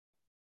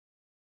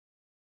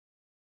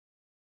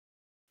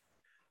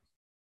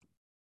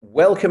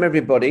Welcome,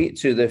 everybody,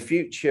 to the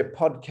Future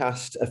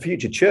Podcast, a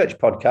Future Church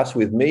podcast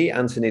with me,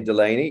 Anthony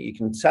Delaney. You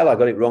can tell I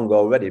got it wrong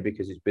already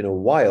because it's been a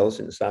while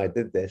since I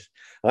did this.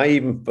 I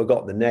even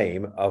forgot the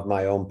name of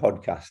my own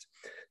podcast.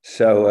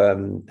 So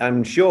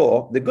I'm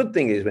sure the good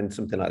thing is when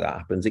something like that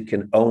happens, it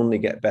can only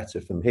get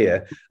better from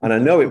here. And I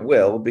know it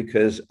will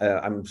because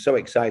I'm so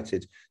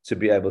excited to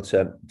be able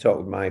to talk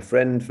with my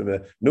friend from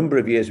a number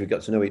of years. We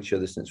got to know each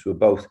other since we were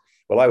both,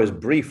 well, I was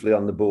briefly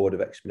on the board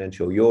of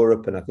Exponential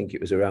Europe. And I think it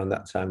was around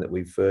that time that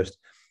we first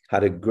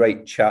had a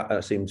great chat.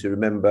 I seem to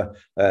remember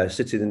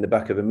sitting in the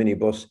back of a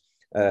minibus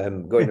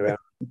going around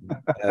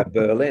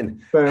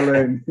Berlin.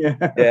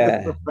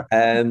 Yeah.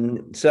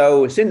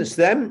 So since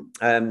then,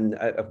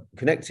 I've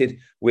connected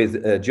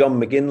with John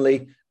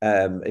McGinley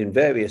in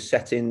various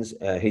settings.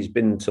 He's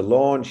been to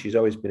launch. He's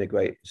always been a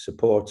great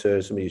supporter,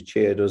 somebody who's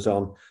cheered us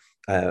on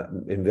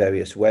in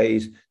various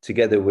ways,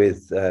 together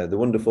with the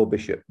wonderful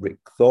Bishop Rick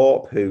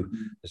Thorpe, who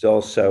is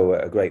also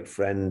a great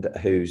friend,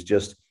 who's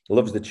just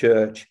loves the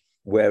church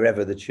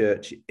wherever the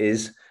church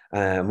is.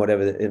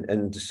 Whatever,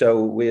 and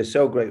so we are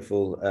so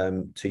grateful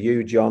to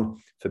you,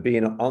 John, for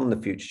being on the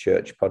Future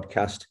Church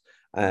podcast.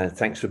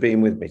 Thanks for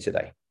being with me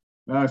today.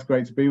 No, it's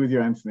great to be with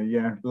you, Anthony.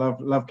 Yeah,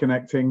 love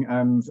connecting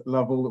and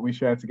love all that we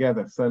share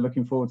together. So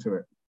looking forward to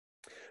it.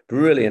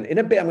 Brilliant. In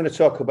a bit, I'm going to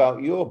talk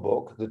about your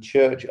book, The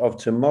Church of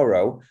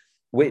Tomorrow,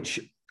 which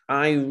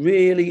I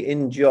really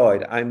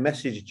enjoyed. I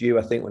messaged you,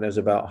 I think, when I was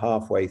about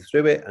halfway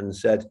through it and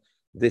said,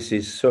 this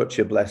is such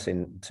a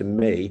blessing to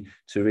me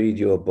to read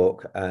your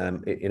book.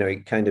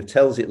 It kind of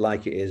tells it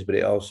like it is, but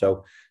it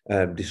also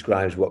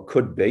describes what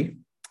could be.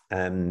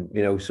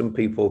 Some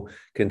people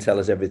can tell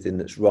us everything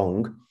that's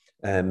wrong,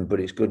 but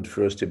it's good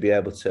for us to be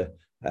able to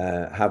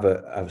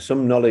have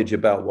some knowledge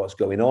about what's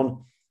going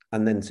on,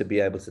 and then to be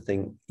able to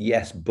think,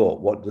 yes,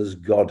 but what does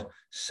God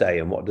say,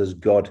 and what does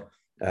God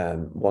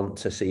want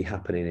to see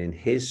happening in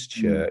his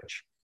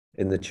church,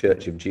 in the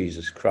Church of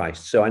Jesus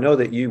Christ? So I know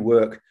that you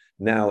work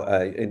now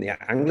in the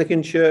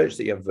Anglican Church,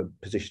 that you have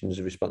positions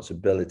of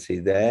responsibility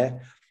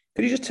there.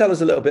 Could you just tell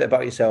us a little bit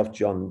about yourself,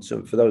 John?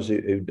 So for those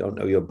who don't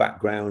know your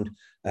background,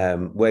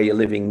 where you're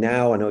living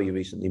now, I know you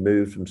recently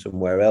moved from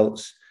somewhere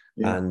else.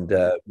 Yeah. And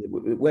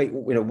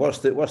what's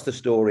the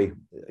story,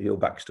 your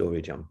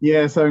backstory, John?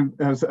 Yeah, so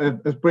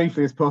as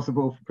briefly as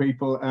possible for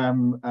people,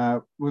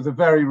 was a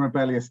very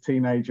rebellious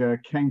teenager,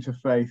 came to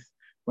faith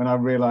when I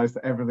realized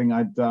that everything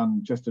I'd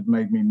done just had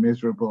made me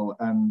miserable.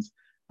 And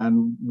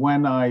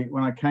when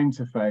I came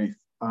to faith,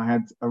 I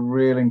had a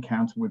real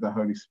encounter with the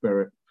Holy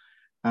Spirit.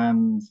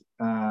 And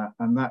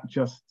that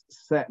just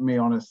set me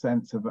on a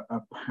sense of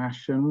a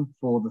passion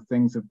for the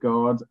things of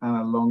God and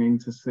a longing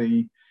to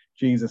see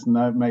Jesus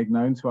made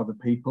known to other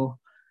people.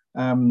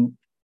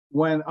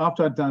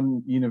 After I'd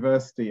done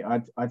university,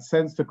 I'd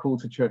sensed a call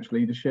to church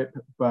leadership,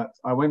 but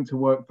I went to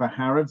work for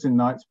Harrods in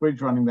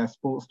Knightsbridge, running their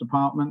sports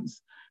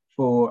departments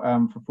for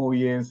 4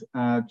 years,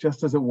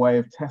 just as a way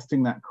of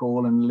testing that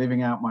call and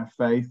living out my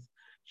faith,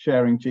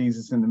 sharing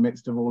Jesus in the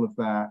midst of all of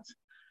that.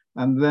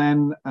 And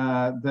then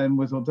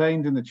was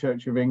ordained in the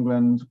Church of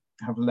England,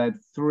 have led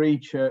 3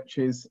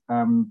 churches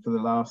for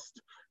the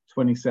last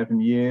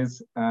 27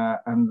 years.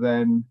 And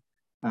then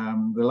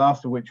the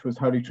last of which was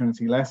Holy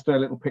Trinity Leicester, a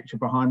little picture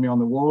behind me on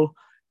the wall,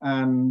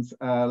 and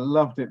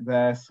loved it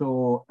there.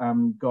 Saw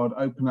God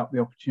open up the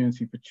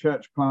opportunity for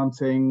church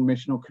planting,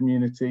 missional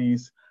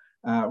communities,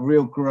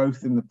 real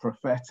growth in the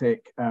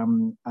prophetic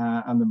and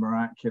the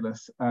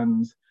miraculous,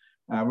 and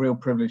real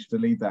privilege to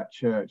lead that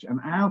church. And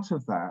out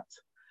of that,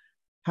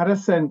 had a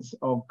sense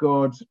of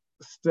God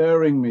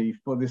stirring me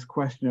for this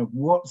question of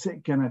what's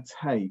it going to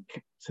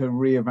take to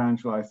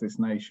re-evangelize this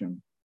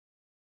nation.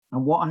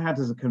 And what I had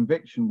as a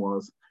conviction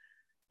was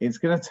it's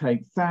going to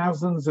take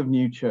thousands of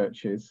new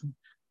churches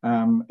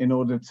in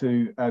order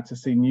to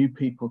see new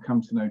people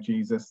come to know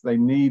Jesus. They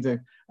need a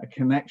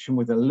connection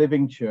with a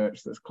living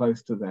church that's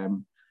close to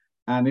them.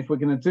 And if we're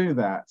going to do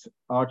that,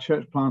 our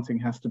church planting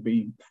has to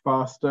be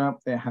faster,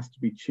 it has to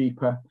be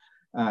cheaper,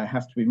 it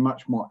has to be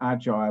much more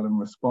agile and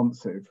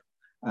responsive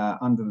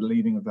under the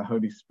leading of the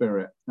Holy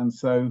Spirit. And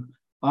so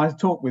I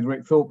talked with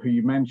Rick Thorpe, who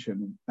you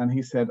mentioned, and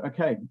he said,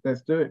 okay,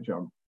 let's do it,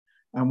 John.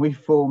 And we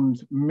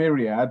formed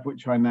Myriad,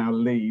 which I now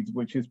lead,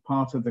 which is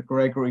part of the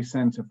Gregory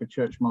Center for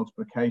Church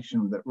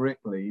Multiplication that Rick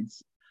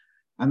leads.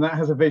 And that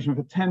has a vision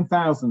for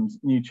 10,000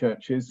 new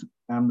churches,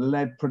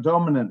 led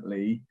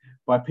predominantly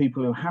by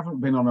people who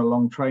haven't been on a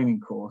long training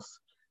course,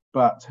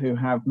 but who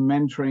have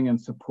mentoring and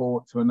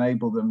support to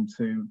enable them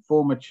to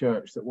form a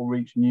church that will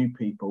reach new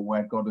people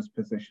where God has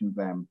positioned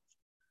them.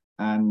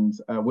 And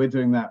we're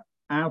doing that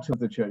out of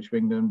the Church of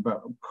England,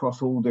 but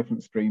across all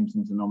different streams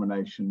and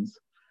denominations.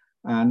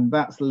 And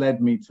that's led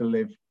me to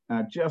live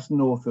just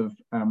north of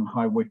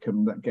High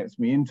Wycombe. That gets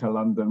me into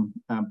London,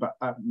 but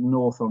up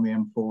north on the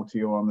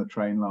M40 or on the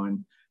train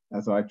line,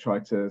 as I try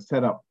to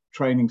set up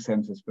training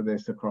centres for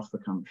this across the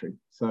country.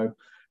 So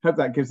hope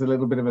that gives a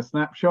little bit of a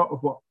snapshot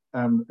of what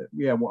I'm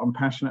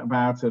passionate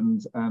about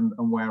and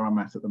where I'm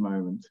at the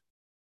moment.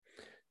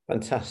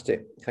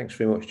 Fantastic. Thanks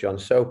very much, John.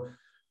 So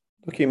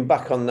looking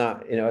back on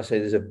that, I say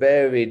there's a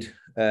varied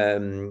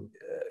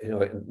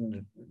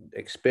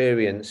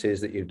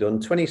experiences that you've done.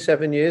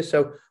 27 years.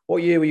 So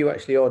what year were you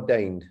actually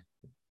ordained?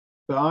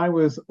 So I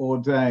was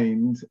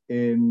ordained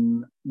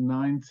in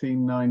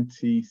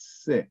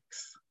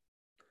 1996.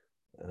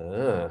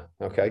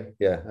 Okay.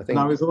 Yeah, I think. And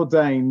I was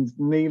ordained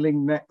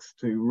kneeling next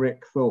to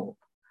Rick Thorpe.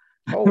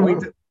 Oh,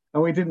 and,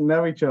 wow. we didn't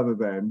know each other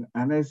then.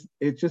 And it's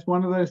just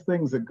one of those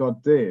things that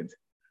God did.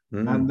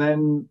 And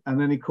then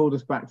he called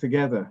us back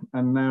together.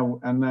 And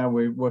now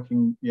we're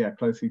working,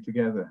 closely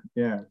together.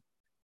 Yeah.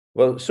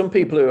 Well, some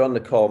people who are on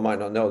the call might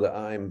not know that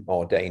I'm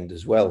ordained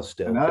as well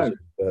still because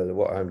of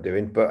what I'm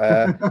doing. But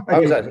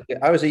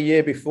I was a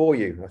year before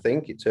you, I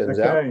think it turns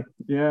out.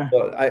 Yeah.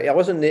 But I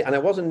wasn't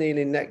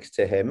kneeling next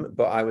to him,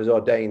 but I was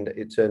ordained.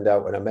 It turned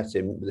out when I met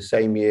him the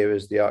same year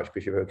as the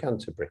Archbishop of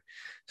Canterbury.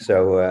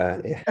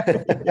 So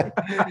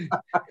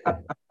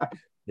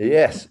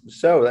yes.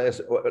 So that's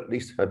at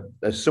least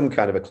there's some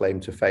kind of a claim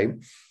to fame.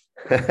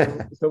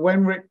 So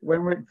when Rick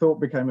Thorpe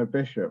became a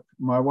bishop,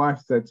 my wife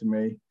said to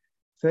me,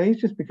 "So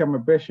he's just become a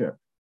bishop.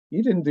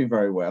 You didn't do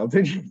very well,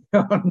 did you?"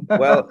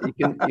 Well, you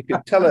can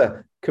tell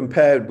her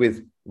compared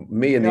with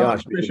me and the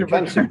Archbishop of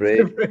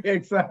Canterbury.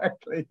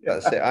 Exactly.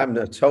 That's it. I'm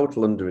a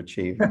total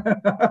underachiever.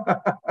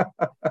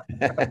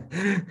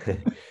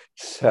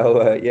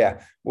 So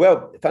yeah,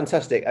 well,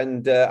 fantastic.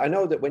 And I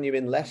know that when you're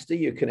in Leicester,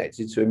 you're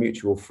connected to a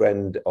mutual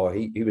friend, or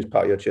he was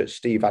part of your church,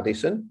 Steve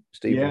Addison,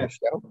 Steve and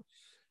Michelle.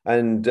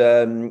 And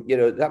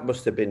that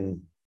must have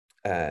been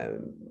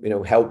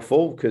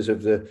helpful because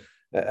of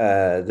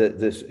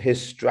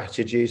his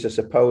strategies, I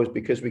suppose,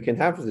 because we can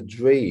have the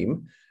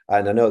dream.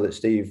 And I know that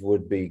Steve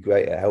would be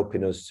great at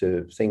helping us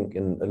to think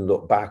and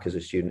look back as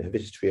a student of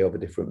history over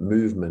different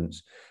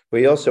movements.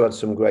 But he also had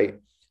some great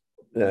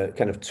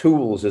kind of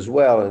tools as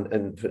well,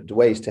 and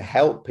ways to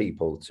help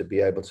people to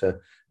be able to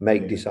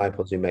make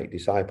disciples who make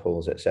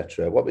disciples,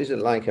 etc. What was it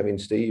like having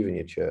Steve in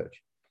your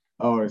church?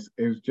 Oh,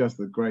 it was just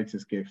the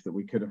greatest gift that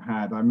we could have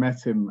had. I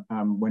met him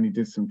when he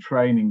did some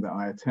training that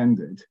I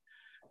attended,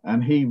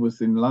 and he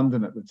was in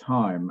London at the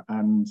time,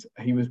 and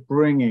he was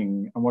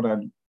bringing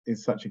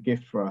is such a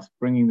gift for us,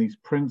 bringing these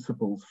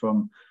principles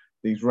from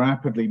these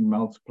rapidly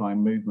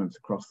multiplying movements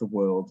across the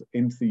world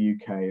into the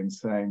UK and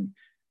saying,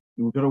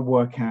 we've got to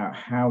work out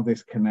how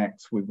this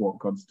connects with what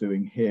God's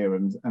doing here,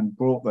 and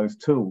brought those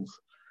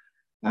tools.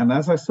 And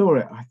as I saw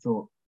it, I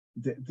thought,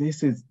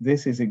 this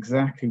is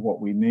exactly what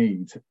we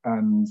need.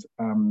 And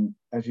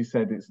as you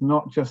said, it's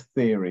not just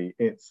theory,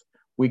 it's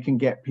we can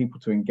get people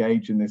to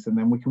engage in this and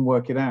then we can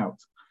work it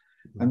out.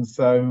 And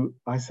so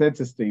I said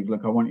to Steve,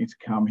 look, I want you to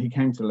come. He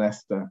came to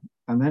Leicester,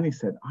 and then he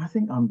said, I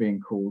think I'm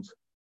being called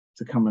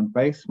to come and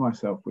base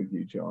myself with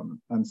you, John.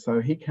 And so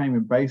he came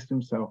and based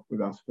himself with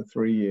us for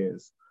 3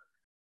 years.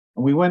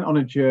 And we went on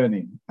a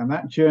journey, and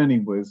that journey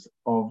was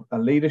of a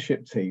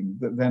leadership team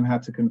that then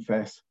had to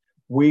confess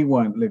we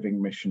weren't living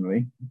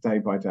missionally day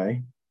by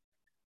day.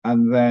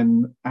 And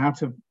then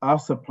out of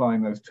us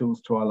applying those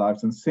tools to our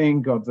lives and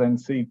seeing God then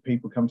see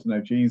people come to know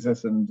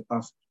Jesus and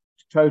us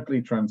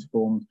totally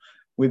transformed,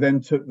 we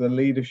then took the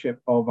leadership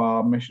of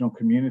our missional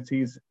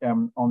communities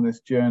on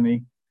this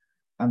journey.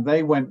 And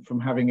they went from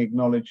having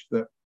acknowledged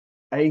that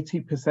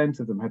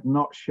 80% of them had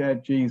not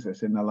shared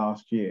Jesus in the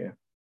last year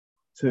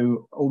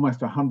to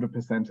almost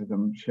 100% of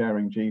them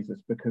sharing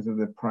Jesus because of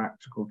the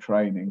practical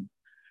training.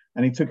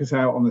 And he took us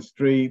out on the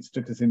streets,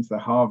 took us into the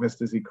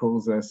harvest, as he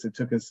calls us. It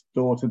took us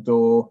door to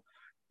door,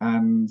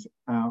 and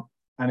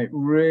it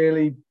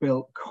really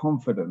built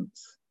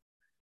confidence.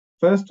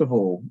 First of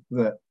all,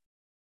 that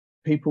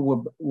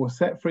people were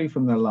set free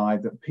from the lie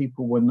that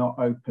people were not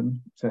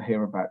open to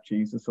hear about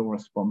Jesus or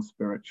respond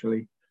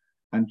spiritually.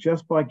 And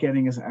just by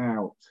getting us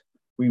out,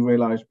 we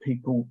realized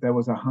there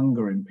was a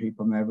hunger in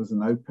people and there was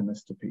an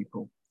openness to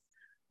people.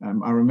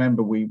 I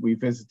remember we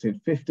visited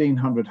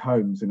 1,500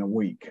 homes in a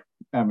week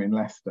in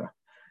Leicester,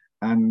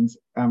 and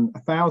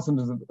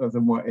 1,000 of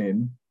them were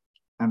in,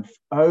 and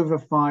over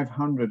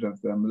 500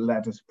 of them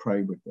let us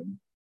pray with them.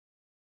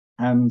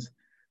 And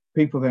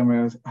people then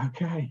realized,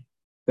 okay,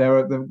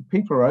 the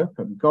people are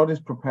open. God is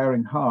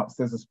preparing hearts.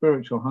 There's a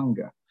spiritual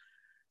hunger.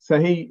 So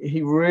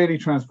he really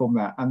transformed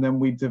that. And then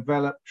we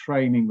developed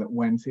training that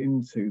went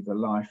into the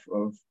life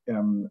of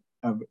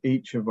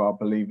each of our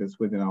believers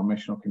within our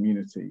missional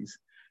communities.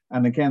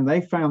 And again,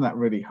 they found that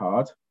really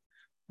hard.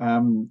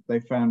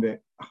 They found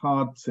it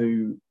hard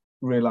to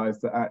realize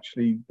that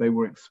actually they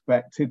were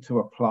expected to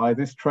apply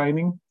this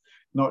training,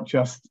 not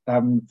just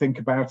think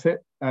about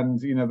it. And,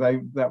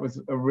 that was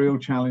a real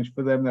challenge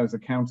for them. There was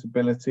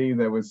accountability,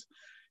 there was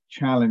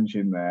challenge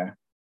in there.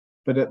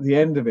 But at the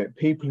end of it,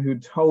 people who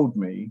told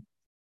me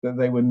that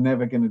they were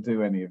never going to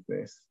do any of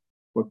this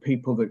were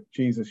people that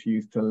Jesus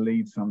used to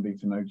lead somebody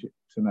to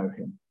know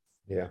him.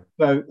 Yeah.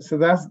 So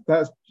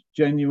that's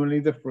genuinely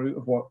the fruit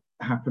of what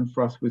happened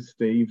for us with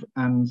Steve.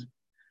 And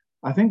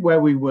I think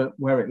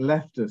where it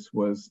left us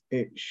was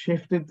it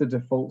shifted the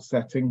default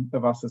setting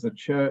of us as a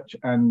church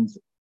and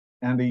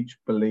each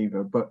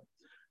believer. But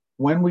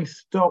when we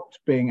stopped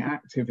being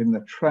active in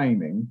the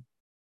training,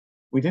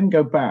 we didn't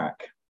go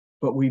back,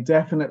 but we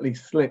definitely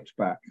slipped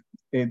back.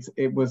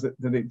 It was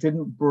that it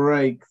didn't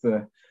break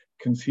the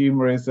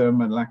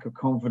consumerism and lack of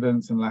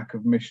confidence and lack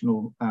of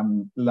missional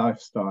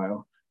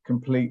lifestyle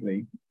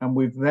completely. And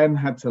we've then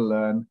had to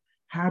learn,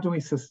 how do we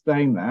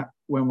sustain that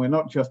when we're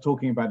not just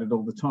talking about it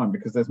all the time?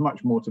 Because there's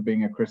much more to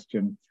being a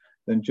Christian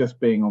than just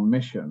being on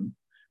mission,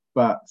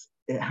 but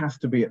it has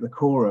to be at the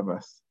core of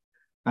us.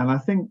 And I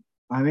think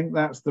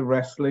that's the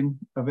wrestling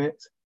of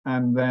it.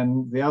 And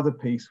then the other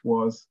piece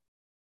was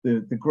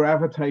the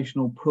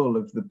gravitational pull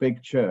of the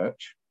big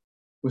church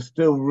was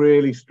still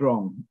really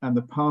strong, and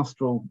the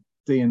pastoral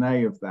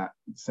DNA of that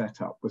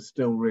setup was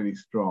still really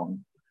strong.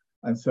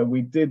 And so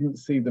we didn't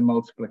see the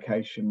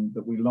multiplication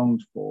that we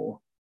longed for,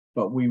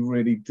 but we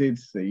really did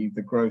see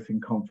the growth in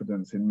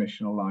confidence in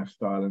missional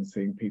lifestyle and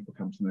seeing people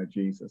come to know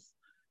Jesus.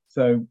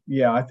 So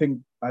yeah, I think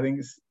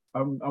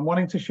I'm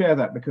wanting to share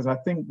that because I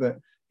think that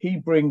he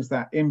brings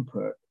that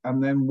input,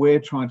 and then we're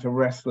trying to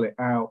wrestle it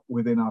out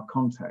within our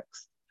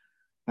context.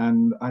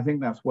 And I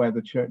think that's where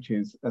the church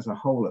is as a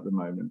whole at the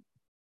moment.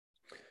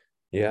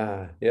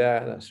 Yeah,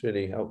 that's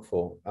really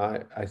helpful.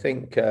 I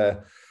think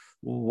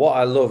what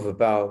I love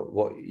about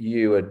what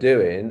you are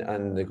doing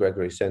and the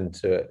Gregory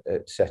Centre,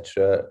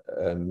 etc.,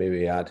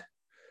 Myriad,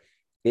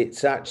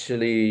 it's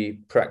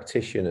actually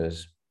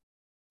practitioners,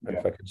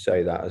 if I could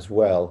say that as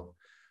well.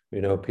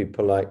 You know,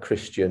 people like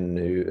Christian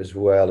who as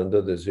well, and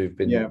others who've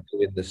been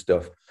doing the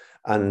stuff,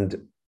 and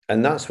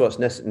that's what's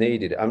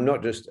needed. I'm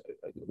not just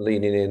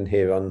leaning in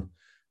here on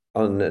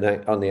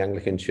the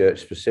Anglican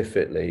Church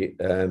specifically.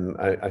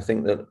 I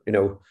think that, you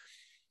know,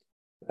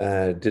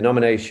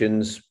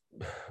 denominations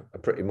are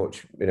pretty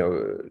much, you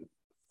know,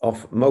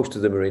 most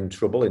of them are in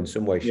trouble in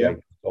some way, shape,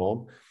 or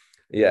form.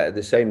 Yeah, at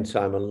the same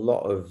time, a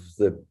lot of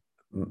the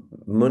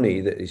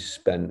money that is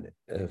spent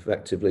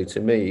effectively, to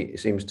me, it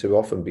seems to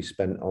often be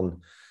spent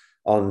on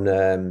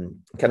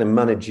kind of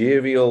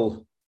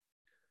managerial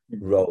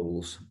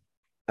roles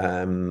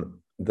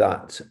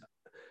that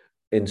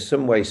in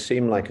some ways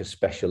seem like a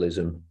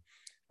specialism,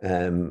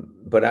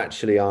 but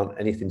actually aren't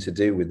anything to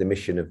do with the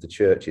mission of the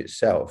church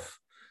itself.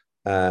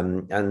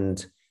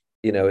 And,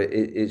 you know,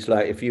 it's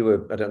like if you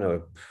were, I don't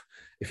know,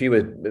 if you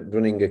were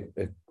running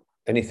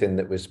anything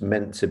that was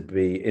meant to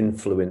be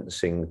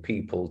influencing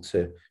people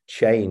to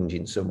change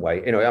in some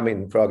way, you know, I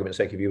mean, for argument's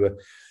sake, if you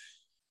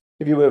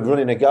were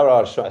running a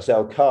garage trying to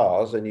sell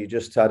cars and you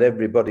just had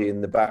everybody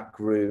in the back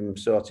room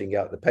sorting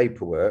out the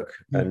paperwork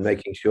and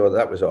making sure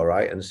that was all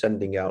right and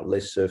sending out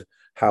lists of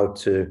how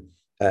to,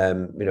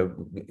 you know,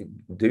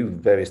 do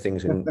various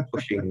things and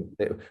pushing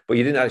it, but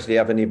you didn't actually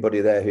have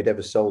anybody there who'd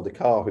ever sold a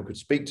car who could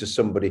speak to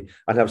somebody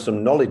and have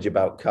some knowledge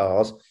about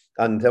cars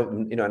and help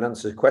them, you know, and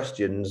answer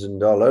questions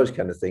and all those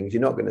kind of things,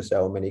 you're not going to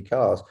sell many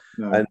cars.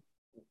 No. And,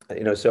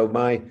 you know, so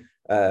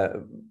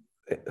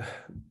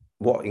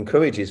what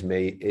encourages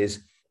me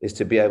is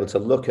to be able to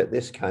look at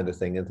this kind of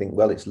thing and think,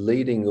 well, it's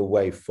leading the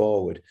way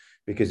forward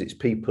because it's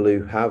people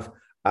who have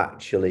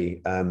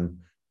actually,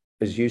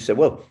 as you said,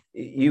 well,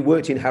 you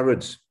worked in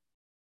Harrods.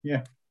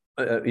 Yeah.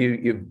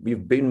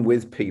 You've been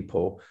with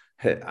people,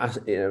 you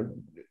know,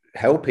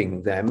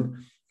 helping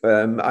them. You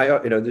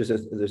know,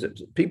 there's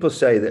people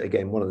say that,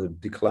 again, one of the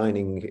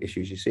declining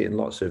issues you see in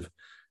lots of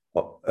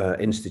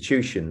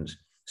institutions.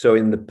 So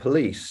in the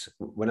police,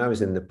 when I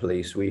was in the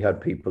police, we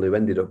had people who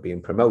ended up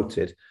being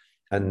promoted,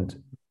 and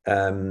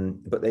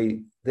but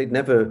they'd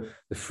never,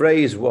 the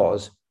phrase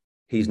was,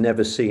 he's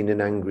never seen an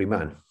angry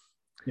man.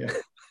 Yeah.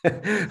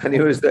 And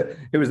it was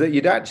that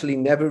you'd actually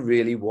never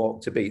really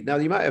walked a beat. Now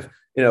you might have,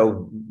 you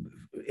know,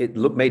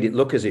 made it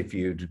look as if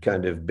you'd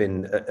kind of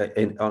been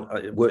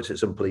worked at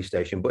some police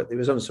station, but it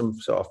was on some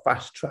sort of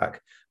fast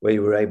track where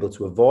you were able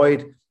to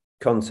avoid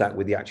contact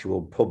with the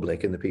actual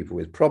public and the people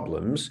with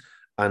problems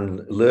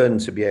and learn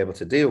to be able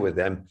to deal with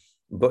them.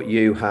 But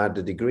you had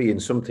a degree in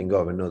something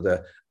or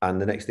another, and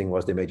the next thing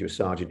was they made you a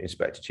sergeant,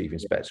 inspector, chief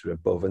inspector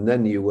above, and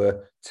then you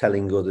were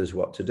telling others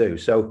what to do.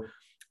 So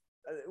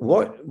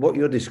what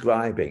you're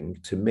describing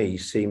to me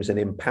seems an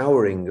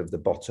empowering of the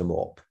bottom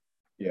up.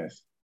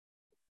 Yes.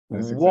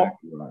 That's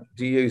exactly right.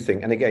 Do you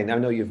think? And again, I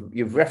know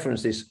you've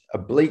referenced this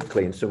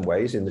obliquely in some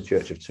ways in the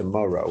Church of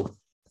Tomorrow.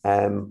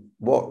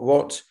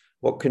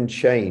 What can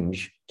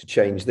change to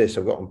change this?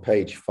 I've got on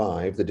page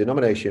 5, the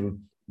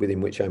denomination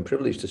within which I'm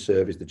privileged to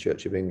serve is the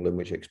Church of England,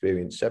 which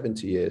experienced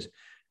 70 years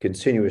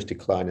continuous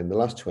decline. In the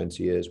last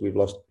 20 years, we've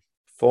lost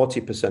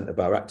 40% of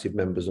our active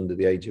members under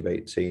the age of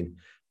 18,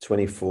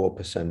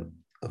 24%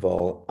 of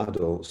all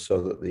adults,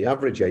 so that the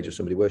average age of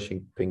somebody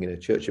worshipping in a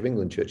Church of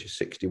England church is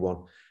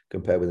 61,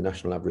 compared with the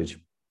national average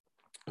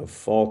of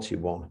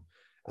 41.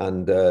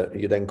 And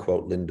you then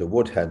quote Linda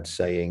Woodhead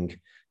saying,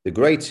 the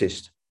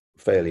greatest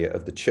failure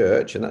of the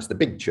church, and that's the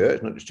big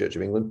church, not just Church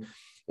of England,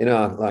 in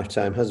our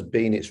lifetime, has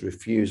been its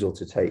refusal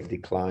to take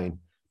decline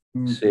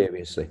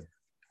seriously.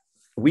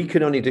 We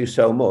can only do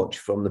so much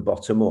from the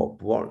bottom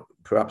up. What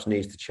perhaps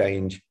needs to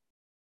change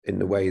in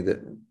the way that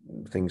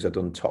things are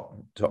done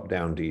top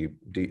down, do you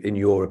in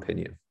your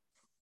opinion?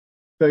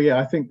 So yeah,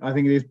 I think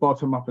it is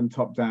bottom up and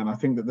top down. I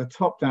think that the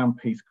top down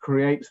piece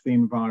creates the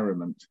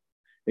environment.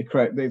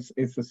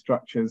 It's the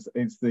structures,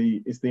 it's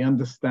the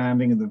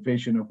understanding and the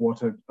vision of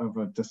what a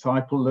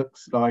disciple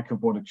looks like,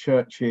 of what a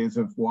church is,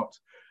 of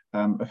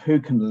who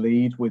can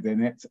lead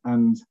within it,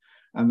 and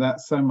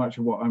that's so much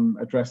of what I'm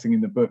addressing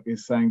in the book,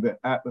 is saying that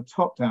at the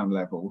top-down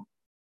level,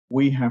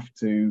 we have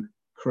to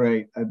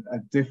create a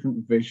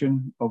different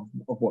vision of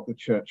what the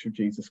Church of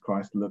Jesus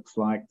Christ looks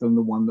like than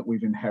the one that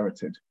we've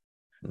inherited.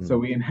 So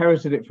we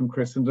inherited it from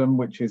Christendom,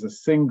 which is a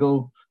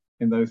single,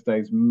 in those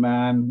days,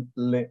 man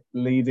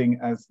leading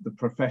as the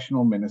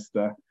professional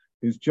minister,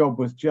 whose job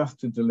was just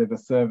to deliver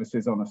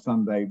services on a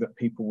Sunday that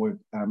people would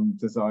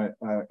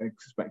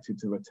expected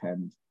to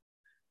attend.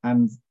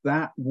 And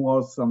that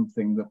was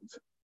something that,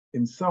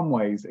 in some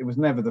ways, it was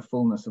never the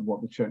fullness of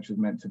what the church was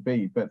meant to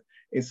be, but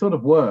it sort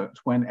of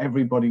worked when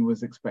everybody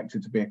was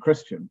expected to be a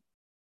Christian.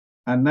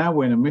 And now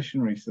we're in a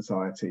missionary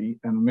society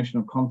and a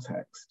missional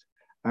context.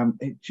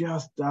 It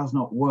just does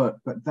not work,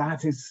 but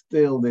that is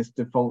still this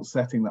default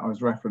setting that I was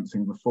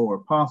referencing before,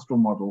 a pastoral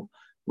model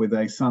with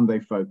a Sunday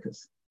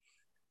focus.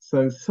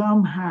 So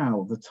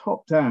somehow the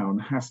top down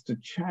has to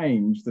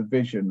change the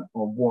vision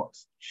of what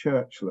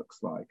church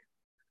looks like.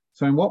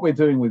 So in what we're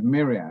doing with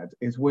Myriad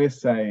is we're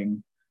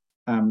saying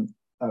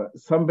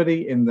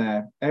somebody in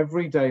their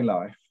everyday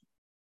life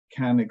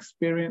can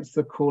experience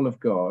the call of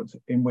God,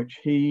 in which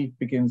he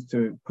begins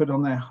to put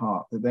on their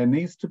heart that there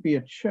needs to be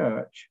a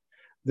church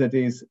that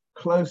is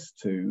close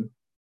to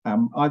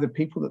either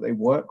people that they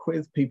work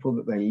with, people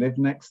that they live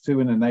next to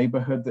in a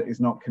neighborhood that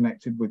is not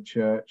connected with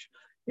church,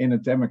 in a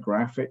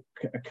demographic,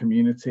 a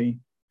community,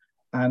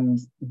 and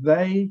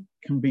they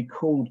can be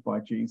called by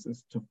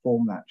Jesus to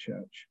form that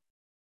church.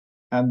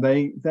 And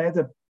they're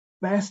the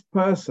best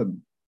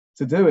person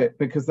to do it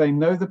because they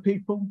know the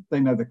people, they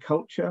know the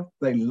culture,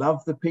 they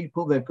love the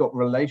people, they've got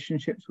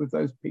relationships with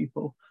those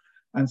people.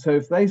 And so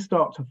if they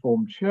start to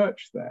form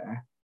church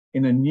there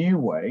in a new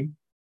way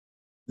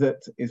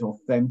that is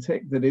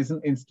authentic, that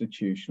isn't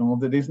institutional,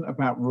 that isn't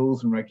about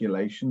rules and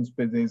regulations,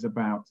 but is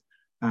about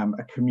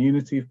a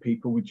community of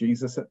people with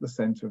Jesus at the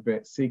center of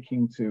it,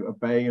 seeking to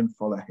obey and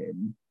follow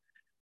him,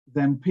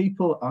 then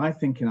people, I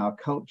think, in our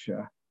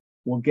culture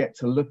will get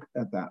to look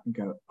at that and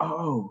go,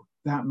 oh,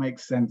 that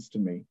makes sense to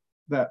me.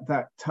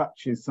 That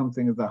touches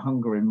something of the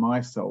hunger in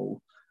my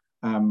soul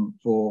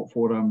for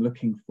what I'm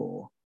looking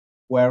for.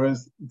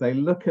 Whereas they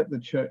look at the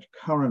church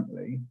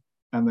currently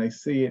and they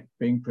see it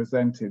being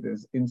presented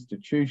as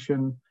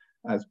institution,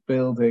 as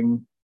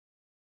building,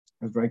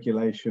 as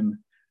regulation,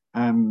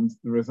 and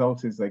the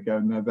result is they go,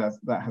 no,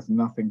 that has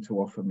nothing to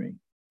offer me.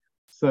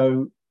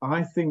 So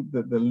I think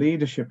that the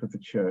leadership of the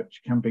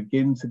church can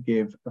begin to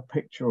give a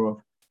picture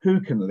of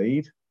who can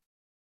lead.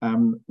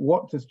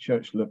 What does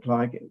church look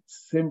like? It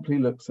simply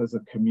looks as a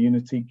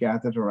community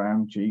gathered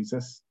around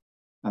Jesus,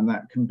 and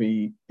that can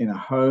be in a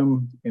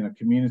home, in a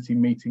community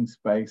meeting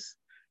space.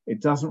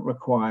 It doesn't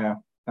require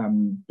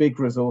big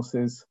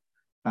resources.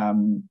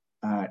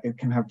 It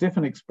can have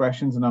different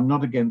expressions, and I'm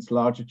not against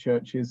larger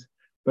churches,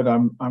 but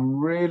I'm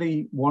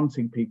really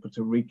wanting people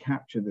to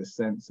recapture this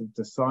sense of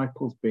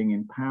disciples being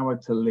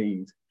empowered to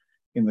lead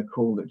in the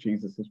call that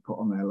Jesus has put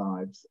on their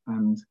lives.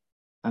 And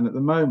at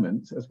the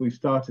moment, as we've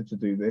started to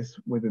do this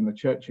within the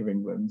Church of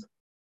England,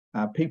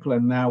 people are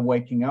now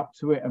waking up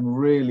to it and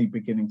really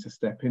beginning to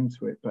step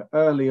into it. But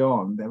early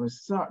on, there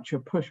was such a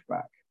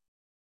pushback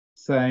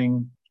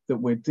saying that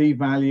we're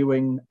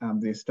devaluing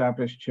the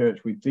established church,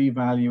 we're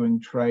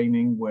devaluing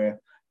training, we're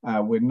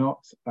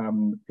not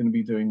going to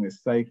be doing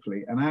this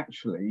safely. And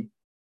actually,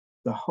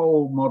 the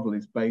whole model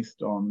is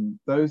based on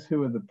those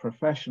who are the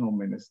professional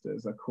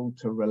ministers are called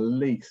to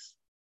release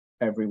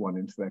everyone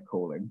into their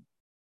calling,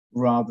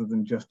 rather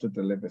than just to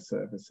deliver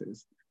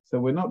services. So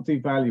we're not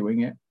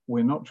devaluing it.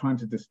 We're not trying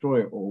to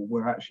destroy it all.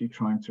 We're actually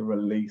trying to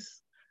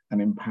release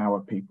and empower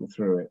people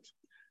through it.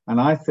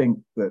 And I think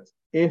that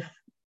if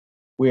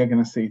we are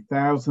going to see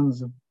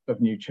thousands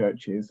of new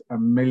churches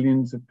and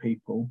millions of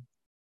people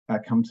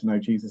come to know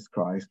Jesus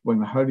Christ, when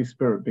the Holy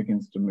Spirit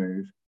begins to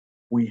move,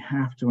 we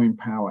have to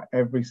empower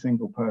every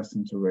single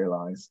person to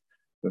realize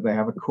that they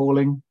have a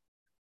calling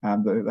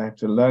and that they have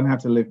to learn how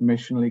to live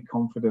missionally,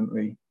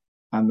 confidently,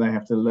 and they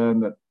have to learn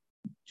that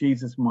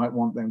Jesus might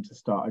want them to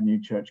start a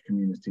new church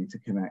community to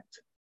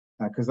connect,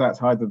 because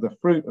that's either the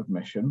fruit of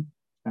mission,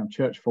 and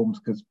church forms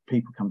because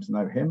people come to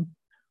know him,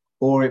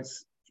 or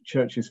it's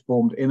churches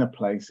formed in a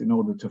place in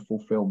order to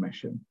fulfill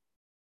mission.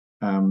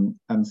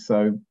 And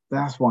so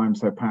that's why I'm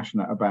so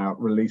passionate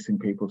about releasing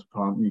people to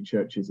plant new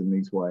churches in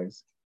these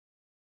ways.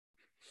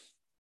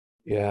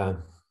 Yeah.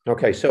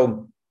 Okay.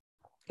 So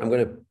I'm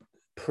going to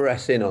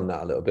press in on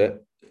that a little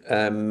bit.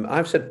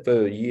 I've said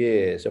for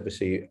years,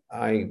 obviously,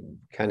 I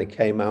kind of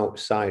came out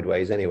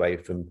sideways anyway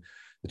from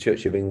the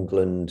Church of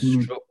England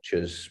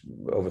structures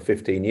over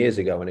 15 years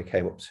ago when I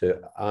came up to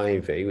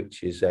Ivy,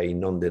 which is a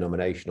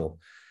non-denominational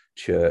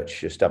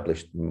church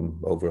established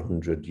over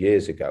 100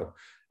 years ago.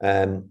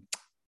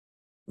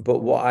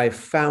 But what I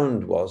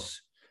found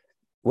was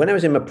when I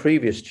was in my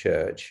previous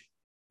church,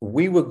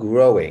 we were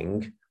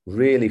growing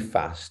really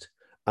fast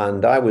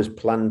and I was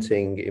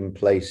planting in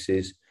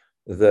places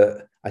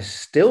that I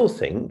still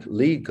think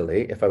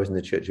legally, if I was in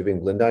the Church of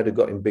England, I'd have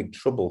got in big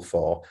trouble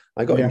for.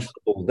 I got in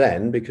trouble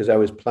then because I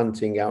was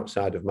planting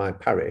outside of my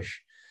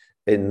parish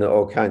in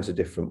all kinds of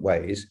different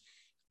ways.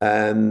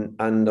 And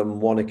on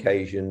one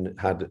occasion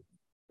had,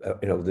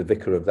 the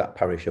vicar of that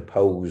parish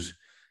oppose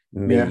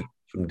me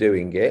from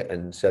doing it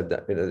and said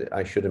that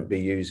I shouldn't be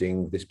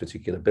using this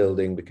particular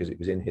building because it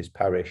was in his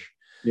parish.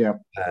 Yeah.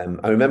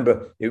 I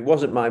remember it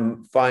wasn't my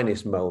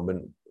finest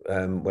moment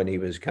when he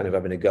was kind of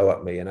having a go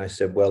at me. And I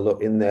said, well,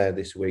 look, in there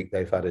this week,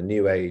 they've had a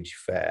New Age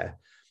fair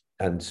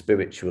and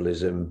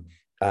spiritualism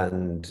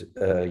and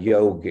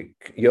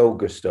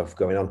yoga stuff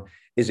going on.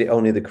 Is it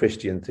only the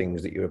Christian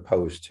things that you're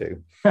opposed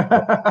to?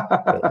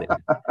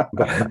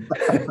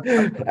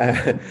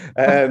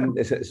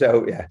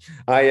 So yeah,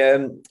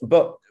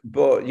 but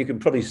you can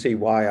probably see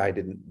why I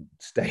didn't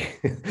stay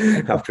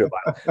after a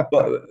while.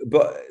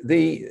 But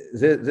the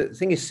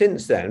thing is,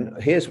 since then,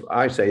 here's what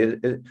I say: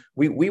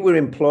 we were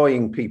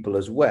employing people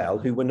as well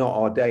who were not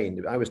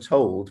ordained. I was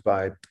told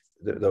by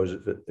those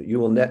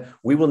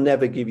we will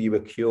never give you a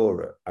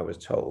cure. I was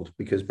told,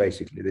 because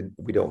basically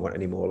we don't want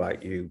any more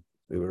like you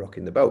who were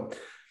rocking the boat. It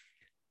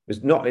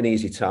was not an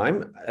easy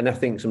time, and I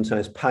think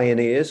sometimes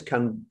pioneers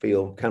can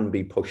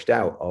be pushed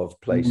out of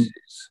places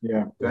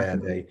where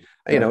they,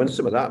 and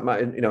some of that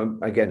might,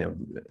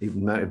 again, you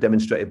might have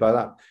demonstrated by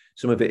that.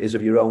 Some of it is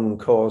of your own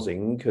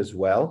causing as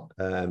well,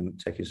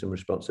 taking some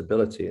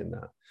responsibility in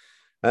that.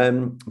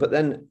 But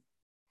then,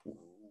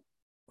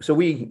 so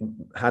we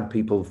had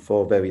people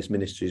for various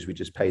ministries. We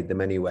just paid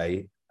them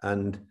anyway,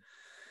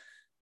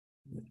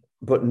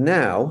 but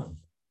now.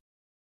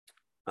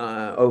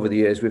 Over the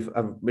years,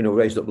 I've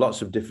raised up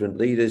lots of different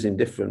leaders in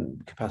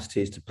different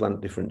capacities to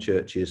plant different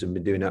churches, and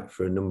been doing that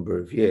for a number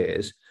of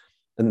years.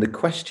 And the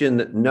question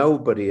that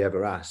nobody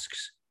ever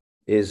asks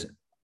is,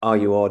 are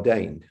you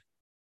ordained?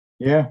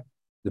 Yeah.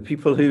 The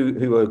people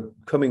who are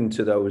coming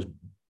to those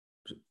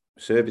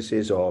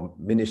services or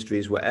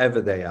ministries,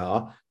 whatever they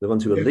are, the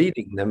ones who are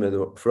leading them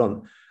are up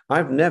front.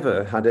 I've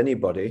never had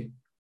anybody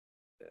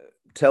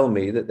tell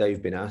me that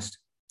they've been asked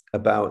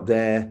about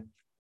their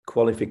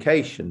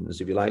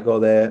qualifications, if you like, or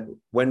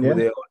when were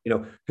they,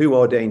 who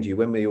ordained you,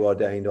 when were you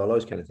ordained, all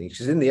those kind of things.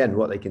 Because in the end,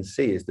 what they can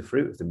see is the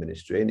fruit of the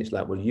ministry, and it's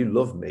like, well, you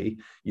love me,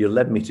 you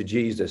led me to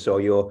Jesus,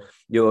 or you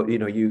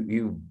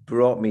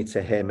brought me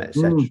to him,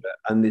 etc.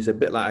 And it's a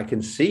bit like, I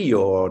can see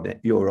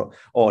you're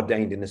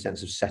ordained in the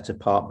sense of set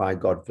apart by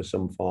God for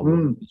some form of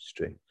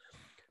ministry.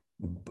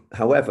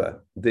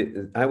 However,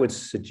 I would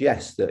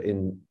suggest that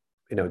in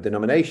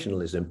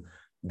denominationalism,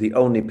 the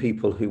only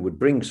people who would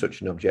bring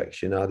such an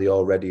objection are the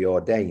already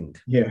ordained.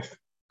 Yes,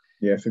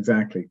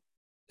 exactly.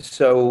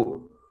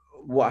 So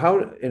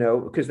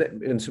because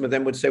and some of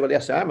them would say, well,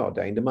 yes, I'm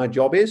ordained and my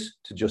job is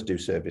to just do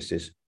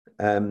services.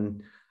 So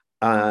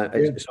are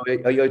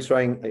you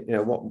trying,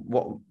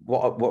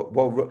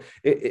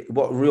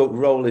 what real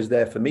role is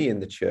there for me in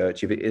the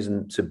church if it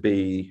isn't to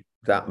be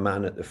that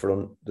man at the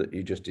front that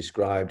you just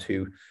described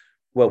who,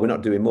 well, we're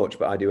not doing much,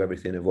 but I do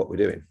everything of what we're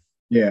doing.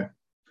 Yeah.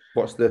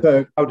 What's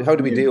how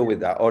do we deal with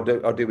that? Or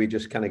do we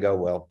just kind of go,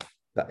 well,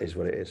 that is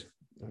what it is?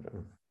 I don't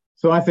know.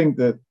 So I think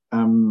that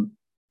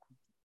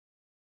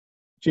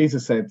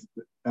Jesus said,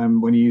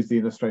 when he used the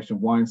illustration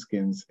of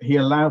wineskins, he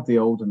allowed the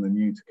old and the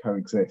new to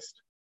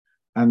coexist.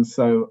 And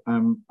so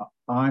I'm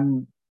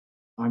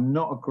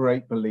not a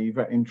great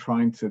believer in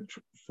trying to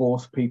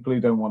force people who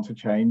don't want to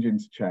change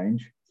into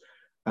change.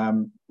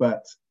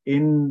 But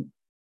in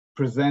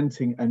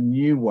presenting a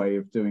new way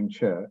of doing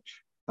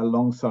church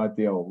alongside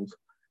the old,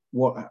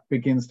 what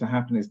begins to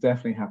happen is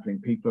definitely happening.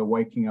 People are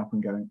waking up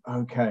and going,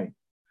 okay,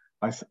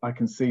 I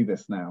can see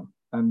this now.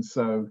 And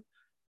so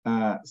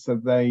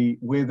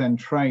we're then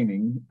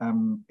training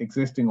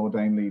existing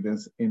ordained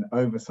leaders in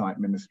oversight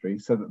ministry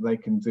so that they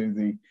can do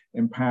the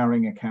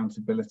empowering,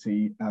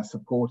 accountability,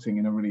 supporting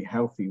in a really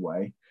healthy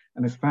way.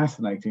 And it's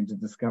fascinating to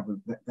discover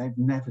that they've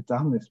never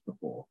done this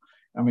before.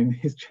 I mean,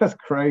 it's just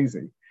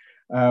crazy.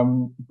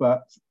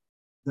 But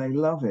they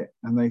love it,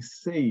 and they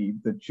see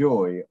the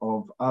joy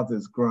of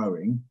others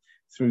growing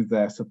through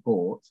their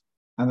support,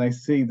 and they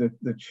see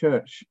the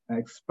church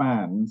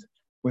expand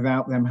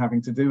without them having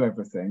to do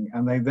everything,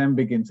 and they then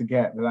begin to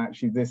get that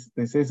actually this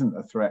isn't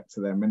a threat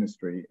to their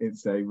ministry,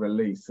 it's a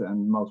release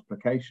and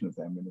multiplication of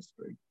their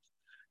ministry.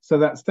 So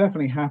that's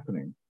definitely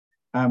happening.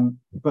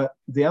 But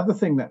the other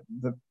thing that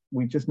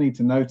we just need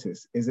to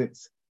notice is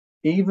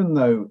even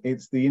though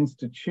it's the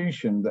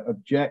institution that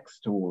objects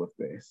to all of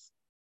this,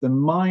 the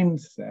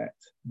mindset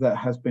that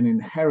has been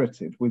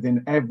inherited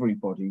within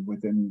everybody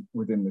within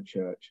the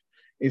church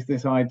is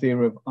this idea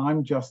of,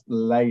 I'm just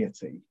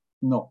laity,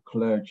 not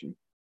clergy.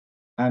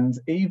 And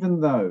even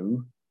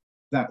though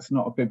that's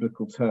not a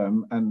biblical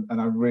term, and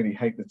I really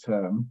hate the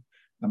term,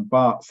 and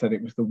Bart said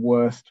it was the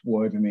worst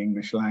word in the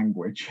English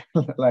language,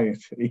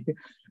 laity,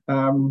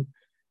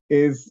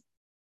 it's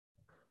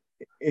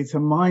a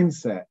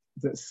mindset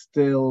that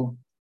still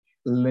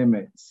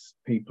limits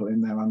people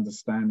in their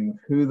understanding of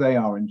who they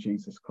are in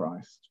Jesus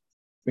Christ,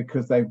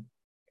 because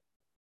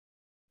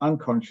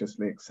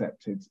unconsciously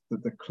accepted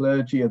that the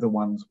clergy are the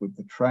ones with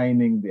the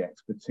training, the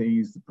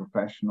expertise, the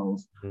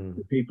professionals,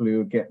 the people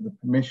who get the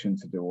permission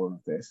to do all of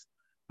this.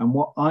 And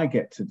what I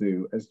get to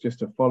do as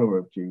just a follower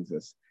of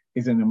Jesus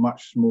is in a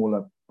much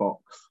smaller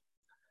box.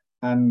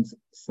 And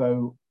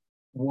so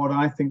what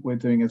I think we're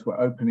doing is we're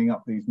opening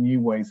up these new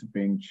ways of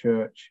being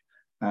church,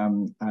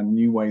 and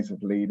new ways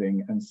of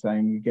leading, and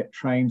saying you get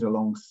trained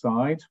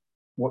alongside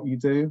what you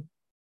do.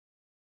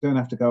 You don't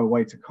have to go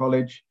away to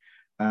college.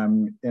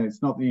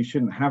 It's not that you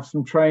shouldn't have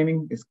some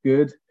training, it's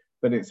good,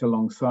 but it's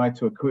alongside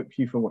to equip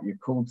you for what you're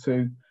called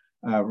to,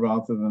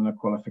 rather than a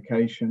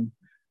qualification.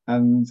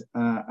 And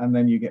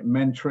then you get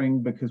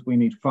mentoring, because we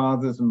need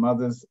fathers and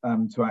mothers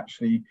to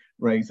actually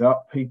raise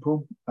up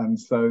people. And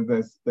so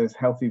there's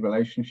healthy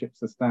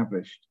relationships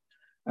established.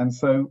 And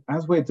so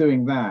as we're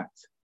doing that,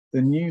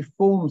 the new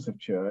forms of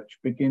church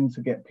begin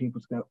to get people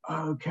to go,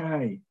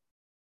 okay,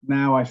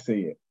 now I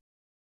see it.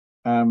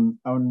 And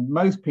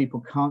most people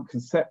can't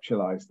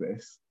conceptualize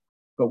this,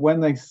 but when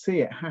they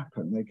see it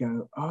happen, they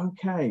go,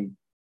 okay,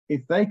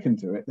 if they can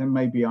do it, then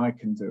maybe I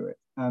can do it.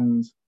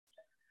 And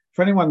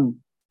for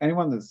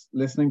anyone that's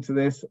listening to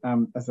this,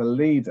 as a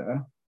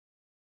leader,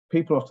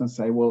 people often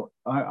say, well,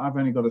 I've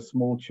only got a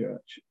small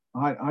church.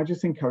 I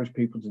just encourage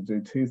people to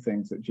do two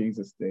things that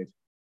Jesus did.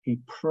 He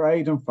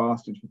prayed and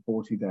fasted for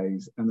 40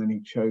 days, and then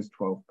he chose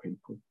 12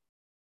 people.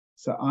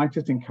 So I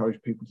just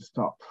encourage people to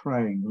start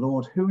praying,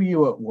 Lord, who are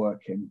you at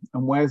work in?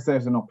 And where's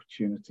there's an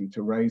opportunity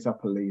to raise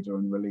up a leader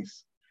and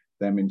release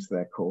them into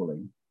their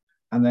calling?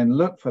 And then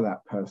look for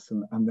that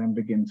person, and then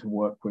begin to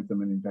work with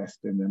them and invest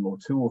in them, or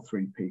 2 or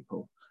 3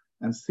 people,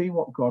 and see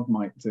what God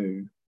might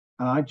do.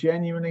 And I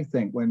genuinely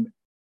think when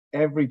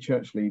every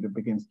church leader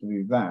begins to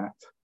do that,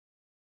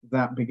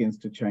 that begins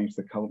to change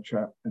the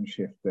culture and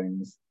shift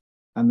things.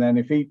 And then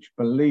if each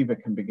believer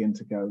can begin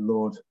to go,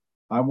 Lord,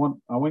 I want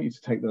you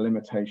to take the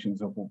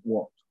limitations of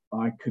what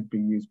I could be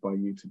used by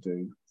you to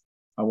do.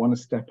 I want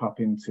to step up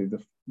into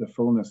the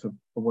fullness of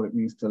what it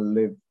means to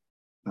live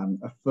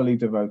a fully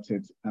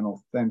devoted and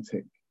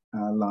authentic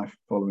life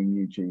following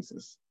you,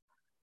 Jesus.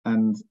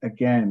 And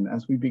again,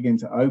 as we begin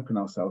to open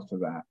ourselves to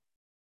that,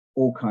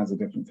 all kinds of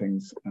different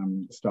things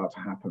start to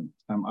happen.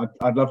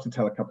 I'd love to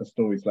tell a couple of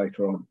stories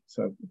later on.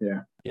 So,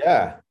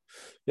 yeah,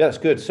 that's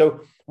good.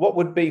 So what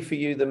would be for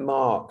you the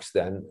marks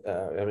then?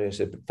 I mean, it's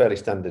a fairly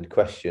standard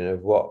question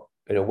of what,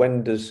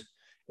 when does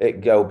it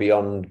go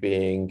beyond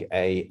being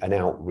an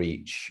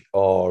outreach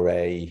or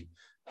a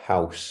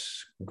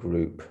house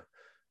group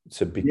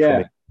to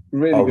becoming,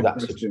 really good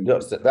question.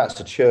 That's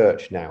a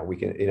church now. We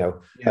can, yes.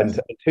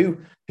 And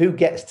who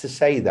gets to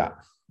say that?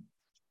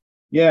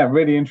 Yeah,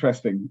 really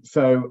interesting.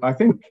 So I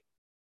think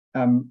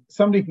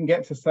somebody can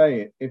get to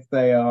say it if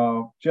they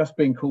are just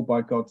being called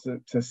by God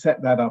to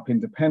set that up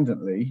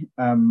independently,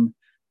 in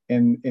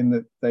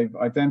that they've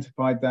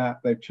identified that,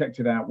 they've checked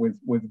it out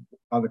with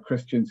other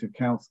Christians who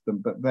counsel them,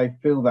 but they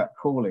feel that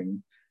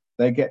calling.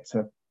 They get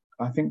to,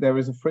 I think there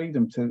is a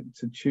freedom to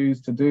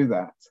choose to do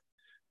that.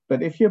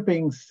 But if you're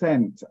being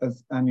sent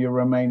and you're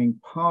remaining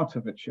part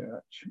of a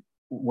church,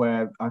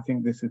 where I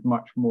think this is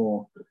much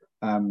more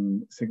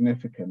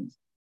significant,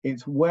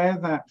 it's where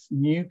that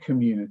new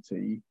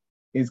community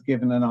is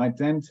given an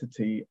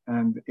identity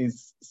and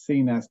is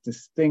seen as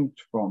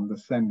distinct from the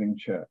sending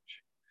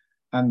church,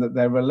 and that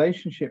their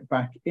relationship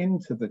back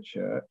into the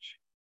church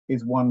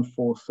is one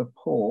for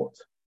support,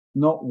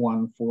 not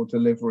one for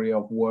delivery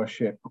of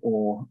worship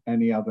or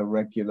any other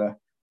regular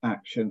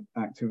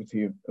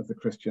activity of the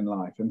Christian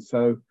life. And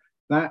so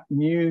that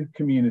new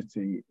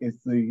community is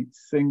the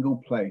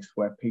single place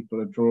where people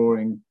are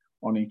drawing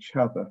on each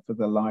other for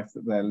the life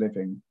that they're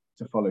living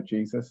to follow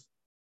Jesus.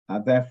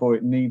 Therefore,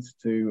 it needs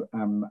to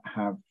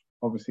have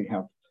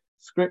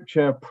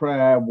scripture,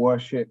 prayer,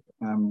 worship,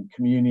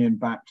 communion,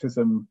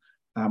 baptism,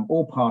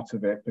 all part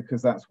of it,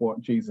 because that's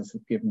what Jesus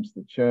has given to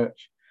the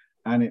church.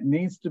 And it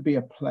needs to be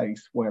a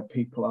place where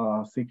people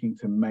are seeking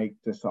to make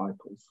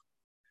disciples.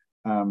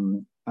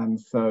 And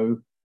so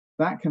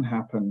that can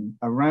happen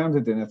around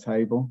a dinner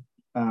table,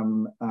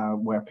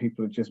 where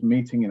people are just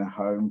meeting in a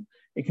home.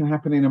 It can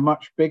happen in a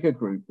much bigger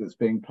group that's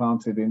being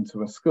planted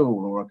into a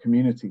school or a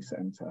community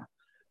centre.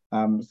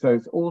 So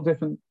it's all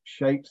different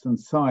shapes and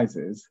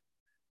sizes,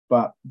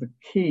 but the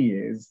key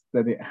is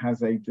that it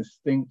has a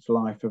distinct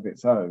life of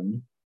its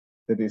own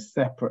that is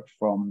separate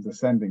from the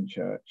sending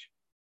church.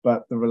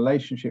 But the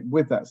relationship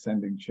with that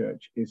sending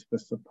church is for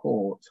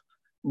support,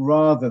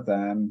 rather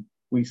than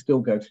we still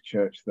go to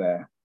church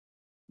there.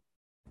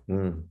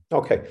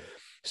 Okay,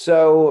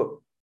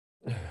 so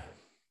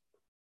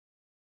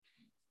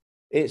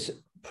it's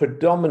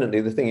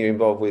predominantly the thing you're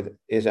involved with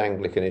is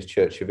Anglican, is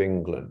Church of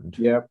England.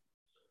 Yep.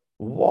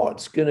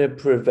 What's going to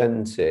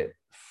prevent it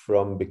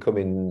from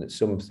becoming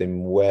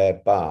something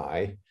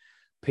whereby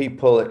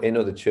people in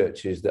other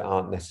churches that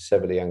aren't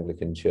necessarily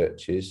Anglican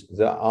churches,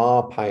 that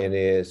are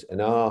pioneers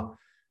and are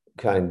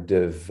kind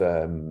of,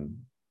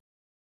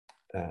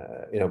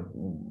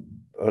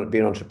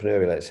 being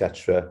entrepreneurial,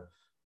 etc.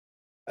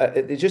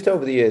 Just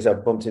over the years,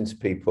 I've bumped into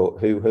people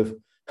who have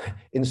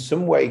in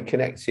some way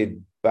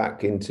connected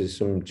back into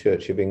some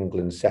Church of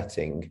England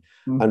setting,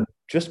 Mm. and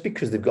just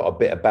because they've got a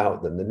bit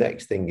about them, the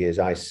next thing is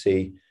I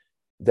see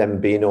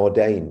them being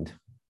ordained.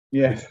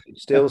 Yes. It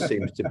still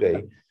seems to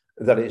be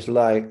that it's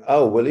like,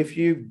 oh, well, if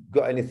you've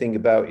got anything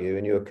about you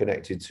and you're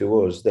connected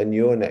to us, then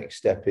your next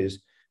step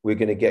is we're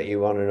going to get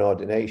you on an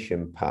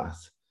ordination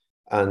path.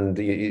 And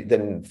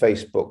then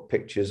Facebook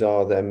pictures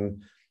are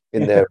them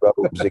in their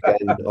robes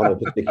again on a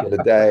particular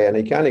day. And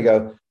you kind of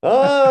go,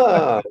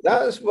 ah,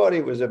 that's what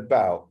it was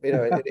about. You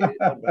know,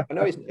 I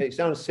know it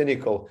sounds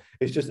cynical.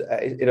 It's just,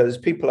 you know, there's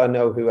people I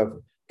know who have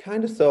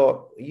kind of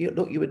thought,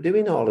 look, you were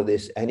doing all of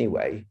this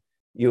anyway.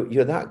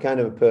 You're that kind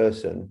of a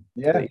person.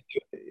 Yeah.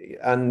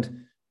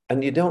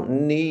 And you don't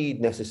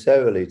need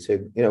necessarily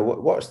to, you know,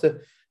 what's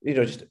the, you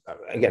know, just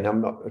again,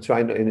 I'm not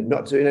trying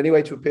not to in any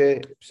way to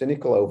appear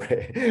cynical over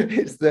it.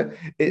 It's the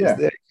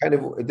kind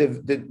of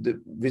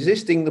the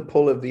resisting the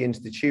pull of the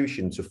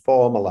institution to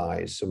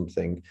formalize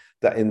something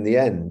that in the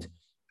end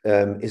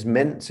is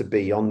meant to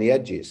be on the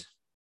edges.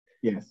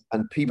 Yes.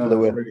 And people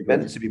who are really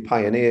meant to be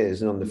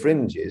pioneers and on the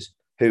fringes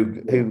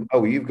who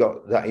oh, you've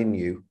got that in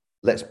you,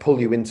 let's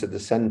pull you into the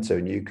center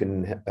and you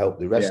can help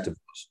the rest of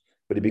us.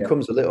 But it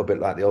becomes a little bit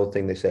like the old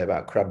thing they say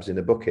about crabs in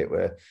a bucket,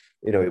 where,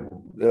 you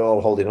know, they're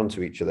all holding on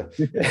to each other.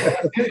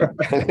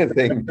 Kind of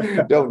thing.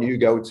 Don't you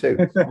go too?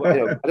 Well,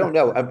 you know, I don't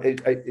know.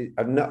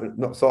 I've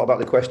not thought about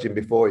the question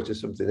before. It's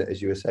just something that,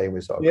 as you were saying,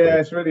 was sort of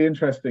it's really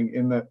interesting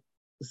in that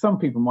some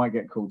people might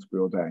get called to be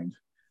ordained.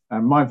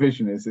 And my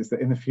vision is that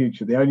in the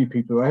future, the only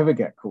people who ever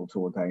get called to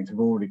ordained have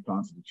already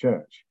planted a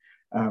church.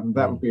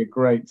 That would be a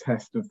great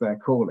test of their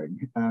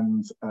calling.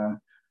 And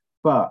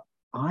but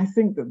I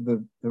think that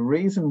the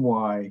reason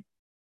why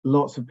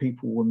lots of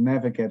people will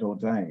never get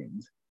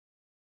ordained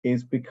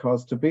is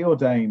because to be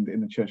ordained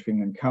in the Church of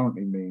England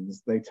currently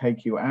means they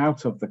take you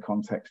out of the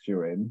context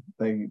you're in.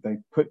 They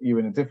put you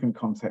in a different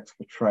context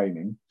for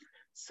training,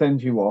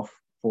 send you off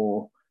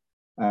for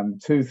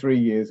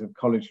 2-3 years of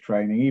college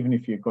training, even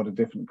if you've got a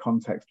different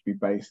context to be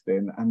based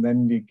in, and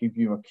then they give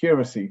you a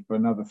curacy for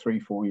another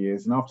 3-4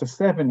 years. And after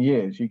 7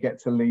 years, you get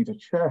to lead a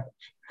church.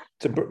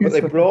 But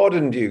they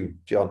broadened you,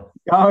 John.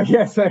 Oh,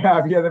 yes, they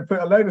have. Yeah, they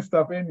put a load of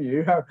stuff in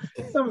you.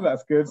 Some of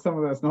that's good, some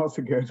of that's not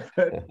so good.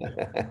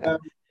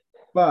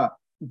 But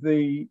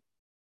the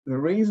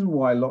reason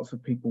why lots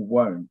of people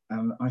won't,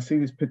 and I see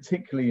this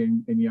particularly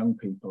in young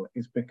people,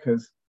 is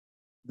because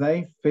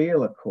they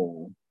feel a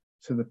call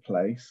to the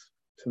place,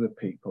 to the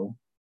people,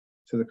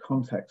 to the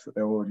context that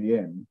they're already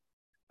in.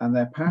 And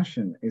their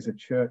passion is a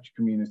church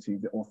community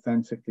that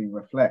authentically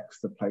reflects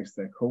the place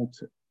they're called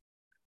to.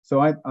 So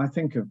I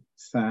think of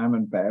Sam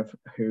and Bev,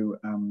 who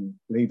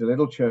lead a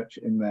little church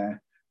in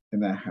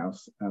their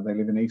house. They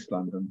live in East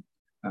London.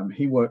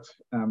 He works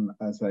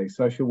as a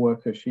social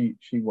worker. She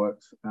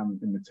works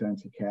in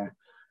maternity care.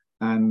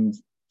 And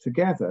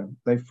together,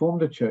 they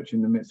formed a church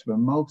in the midst of a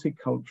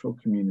multicultural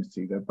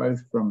community. They're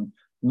both from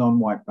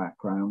non-white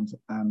backgrounds.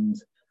 And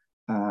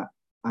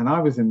I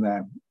was in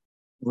their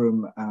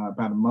room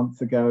about a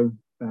month ago.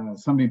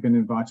 Somebody had been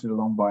invited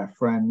along by a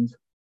friend.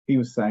 He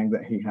was saying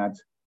that he had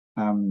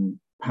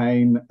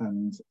pain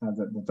and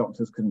that the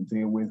doctors couldn't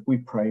deal with. We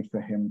prayed for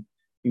him.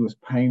 He was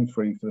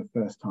pain-free for the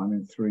first time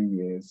in 3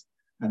 years,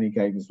 and he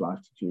gave his life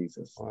to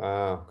Jesus.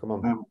 Wow, come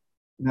on.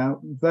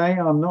 Now, they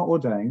are not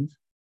ordained.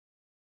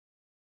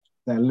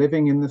 They're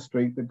living in the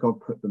street that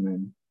God put them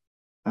in,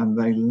 and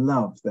they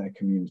love their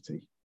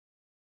community.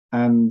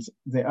 And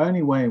the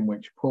only way in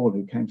which Paul,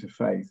 who came to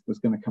faith, was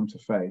going to come to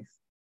faith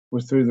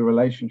was through the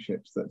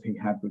relationships that he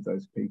had with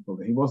those people,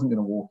 that he wasn't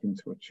going to walk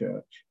into a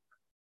church.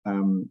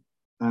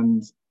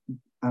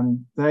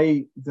 And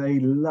they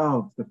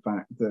love the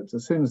fact that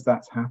as soon as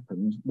that's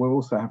happened, we're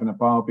also having a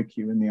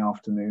barbecue in the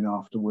afternoon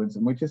afterwards,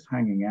 and we're just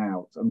hanging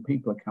out, and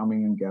people are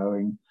coming and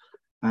going,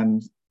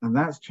 and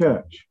that's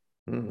church.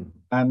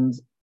 And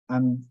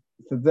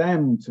for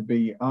them to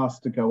be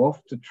asked to go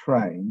off to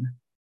train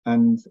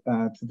and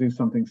to do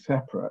something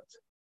separate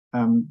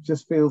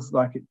just feels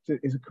like it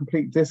is a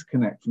complete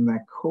disconnect from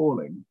their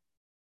calling.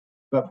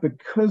 But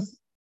because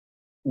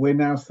we're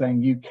now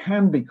saying you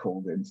can be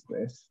called into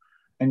this,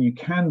 and you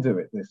can do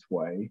it this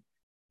way,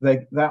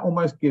 that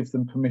almost gives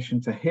them permission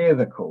to hear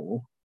the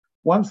call.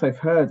 Once they've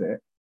heard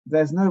it,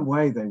 there's no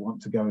way they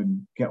want to go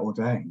and get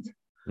ordained.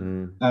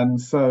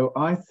 And so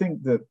I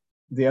think that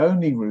the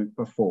only route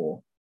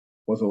before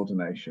was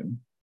ordination.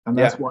 And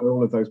that's why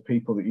all of those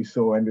people that you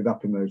saw ended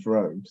up in those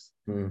robes.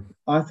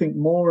 I think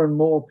more and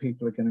more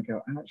people are going to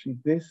go, actually,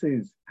 this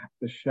is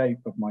the shape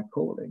of my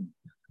calling.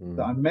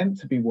 That I'm meant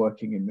to be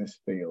working in this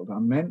field.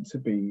 I'm meant to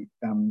be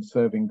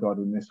serving God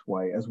in this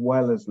way, as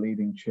well as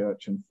leading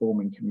church and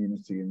forming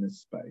community in this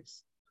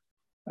space.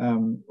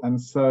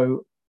 And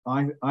so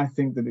I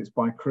think that it's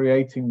by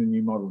creating the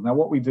new model. Now,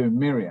 what we do in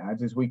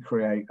Myriad is we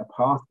create a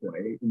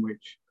pathway in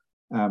which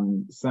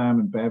Sam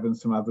and Bev and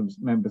some other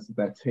members of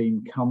their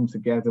team come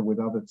together with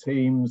other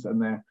teams,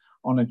 and they're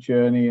on a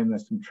journey, and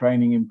there's some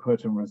training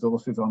input and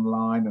resources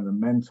online and a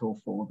mentor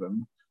for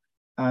them.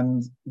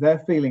 And they're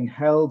feeling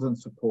held and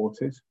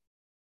supported.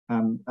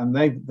 And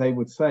they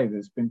would say that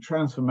it's been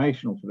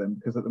transformational for them,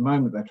 because at the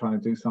moment they're trying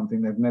to do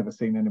something they've never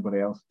seen anybody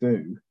else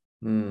do.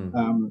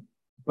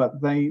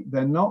 But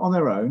they're not on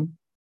their own.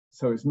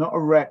 So it's not a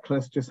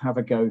reckless, just have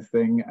a go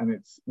thing, and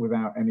it's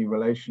without any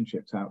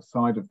relationships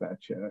outside of their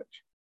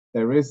church.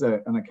 There is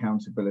an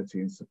accountability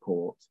and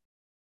support,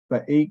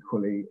 but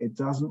equally, it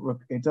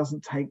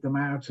doesn't take them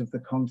out of the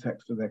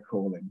context of their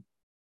calling.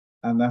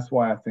 And that's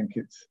why I think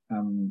it's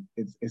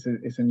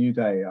a new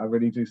day. I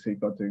really do see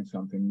God doing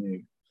something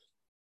new.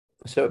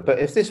 So, but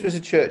if this was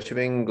a Church of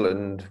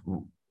England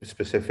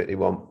specifically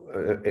one,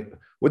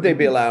 would they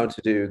be allowed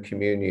to do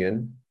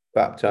communion,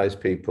 baptize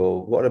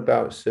people? What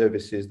about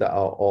services that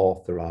are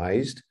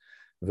authorized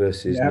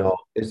versus not?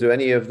 Is there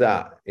any of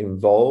that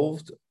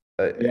involved?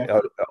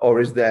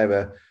 Or is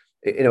there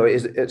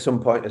is at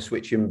some point a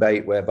switch in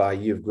bait whereby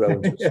you've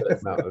grown to a certain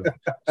amount of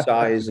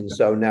size, and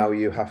so now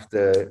you have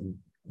to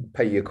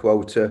pay your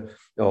quota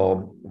or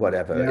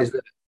whatever?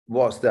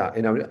 What's that?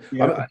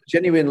 I'm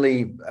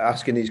genuinely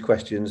asking these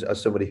questions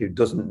as somebody who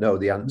doesn't know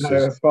the answers.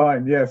 No, that's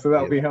fine. Yeah, so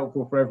that'll be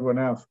helpful for everyone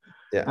else.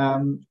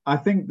 Yeah. I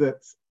think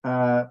that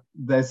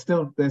there's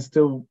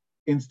still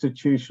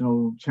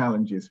institutional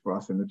challenges for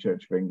us in the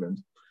Church of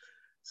England.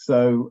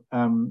 So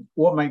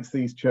what makes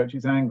these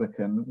churches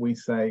Anglican, we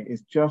say,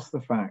 is just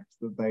the fact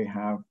that they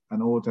have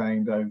an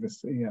ordained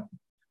overseer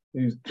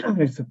who's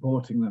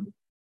supporting them.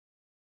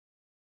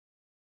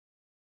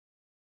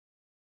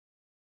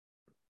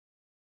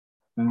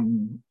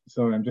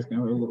 Sorry, I'm just going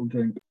to have a little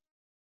drink.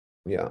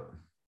 Yeah.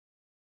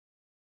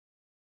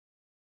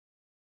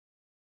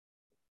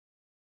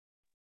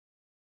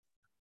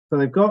 So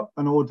they've got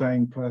an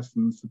ordained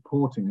person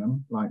supporting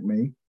them, like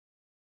me.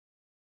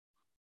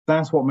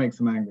 That's what makes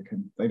them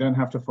Anglican. They don't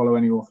have to follow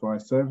any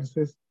authorized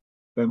services,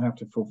 don't have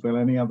to fulfill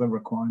any other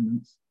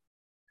requirements.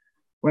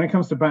 When it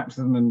comes to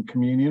baptism and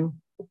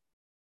communion,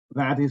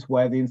 that is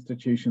where the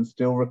institution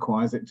still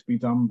requires it to be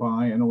done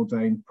by an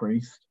ordained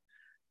priest.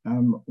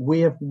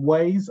 We have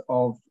ways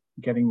of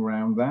getting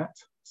around that.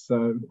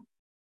 So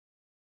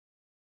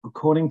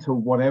according to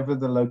whatever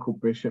the local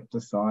bishop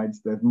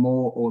decides, there's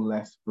more or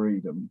less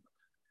freedom.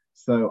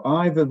 So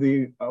either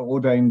the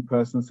ordained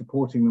person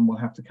supporting them will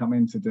have to come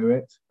in to do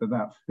it, but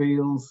that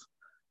feels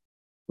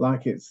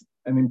like it's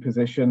an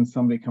imposition,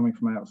 somebody coming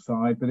from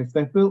outside. But if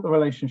they've built the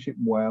relationship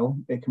well,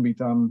 it can be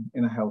done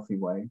in a healthy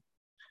way.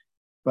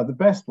 But the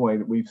best way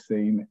that we've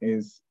seen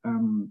is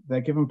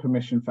they're given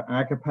permission for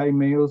agape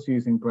meals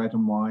using bread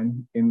and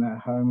wine in their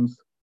homes.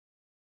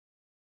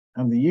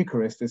 And the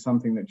Eucharist is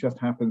something that just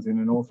happens in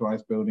an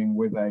authorized building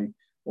with a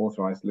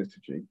authorized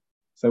liturgy.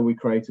 So we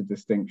create a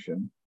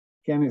distinction.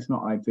 Again, it's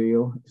not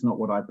ideal. It's not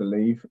what I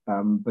believe,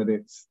 but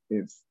it's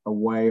a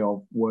way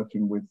of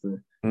working with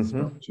the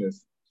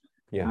structures.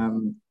 Yeah.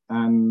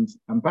 And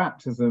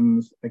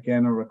baptisms,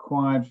 again, are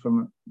required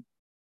from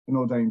an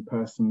ordained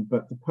person,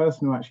 but the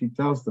person who actually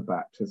does the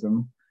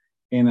baptism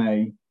in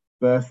a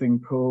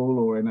birthing pool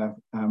or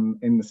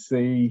in the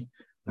sea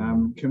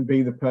can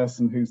be the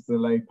person who's the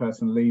lay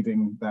person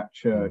leading that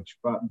church,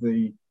 but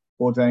the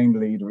ordained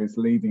leader is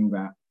leading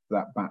that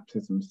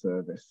baptism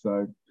service.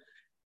 So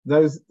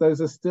those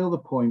are still the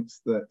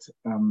points that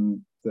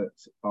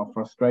are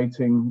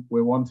frustrating.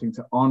 We're wanting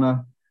to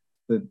honor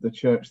the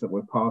church that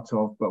we're part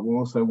of, but we're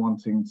also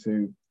wanting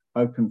to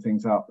open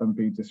things up and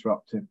be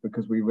disruptive,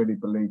 because we really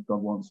believe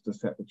God wants to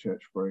set the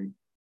church free.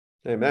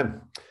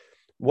 Amen.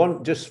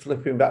 Just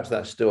flipping back to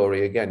that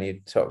story again,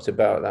 you talked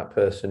about that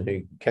person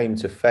who came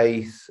to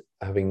faith,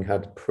 having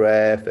had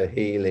prayer for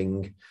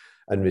healing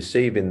and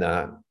receiving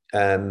that.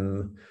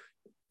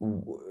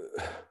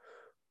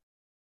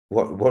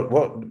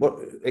 What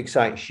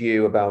excites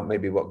you about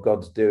maybe what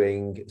God's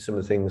doing, some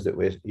of the things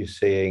that you're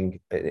seeing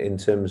in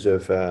terms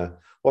of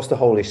what's the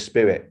Holy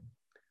Spirit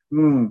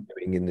doing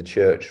in the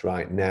church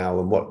right now,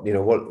 and what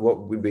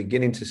we're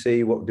beginning to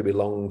see? What do we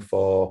long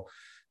for?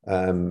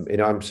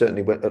 I'm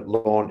certainly at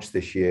launch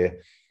this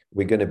year.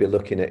 We're going to be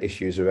looking at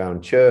issues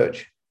around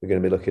church. We're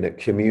going to be looking at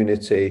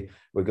community.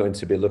 We're going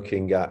to be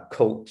looking at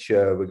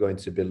culture. We're going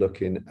to be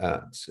looking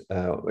at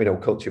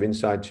culture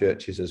inside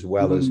churches, as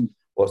well as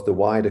what's the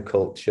wider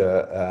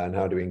culture and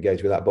how do we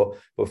engage with that.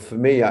 But for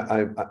me,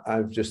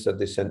 I've just had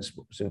this sense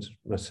since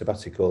my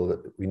sabbatical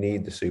that we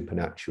need the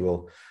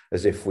supernatural,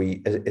 as if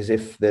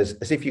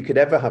you could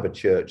ever have a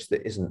church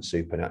that isn't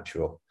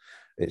supernatural.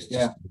 It's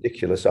just a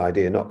ridiculous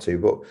idea not to.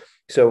 But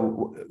so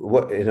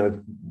what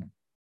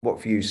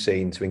have you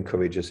seen to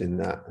encourage us in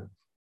that?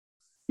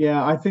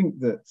 Yeah, I think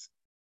that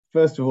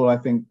first of all, I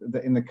think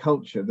that in the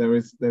culture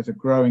there's a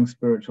growing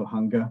spiritual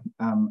hunger,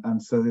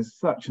 and so there's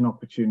such an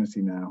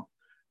opportunity now.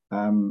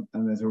 And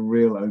there's a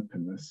real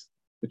openness.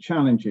 The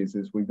challenge is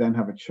we then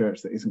have a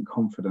church that isn't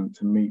confident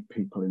to meet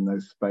people in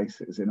those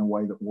spaces in a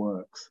way that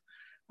works.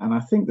 And I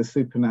think the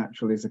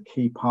supernatural is a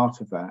key part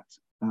of that.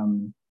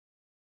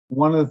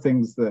 One of the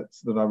things that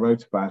I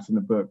wrote about in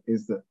the book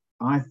is that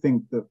I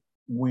think that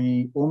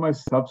we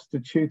almost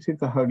substituted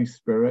the Holy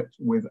Spirit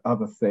with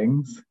other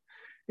things,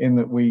 in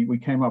that we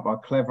came up with our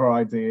clever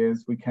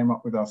ideas, we came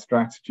up with our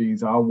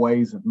strategies, our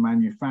ways of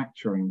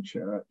manufacturing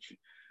church.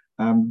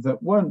 that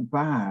weren't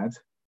bad,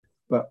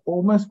 but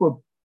almost were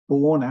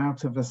born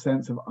out of a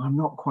sense of, I'm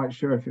not quite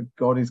sure if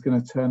God is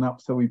going to turn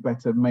up, so we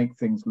better make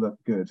things look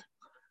good.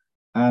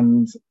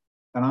 And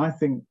I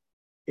think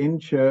in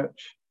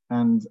church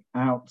and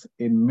out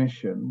in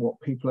mission, what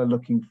people are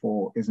looking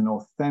for is an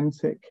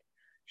authentic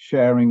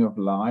sharing of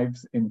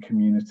lives in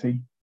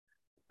community,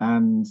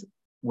 and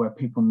where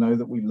people know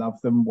that we love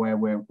them, where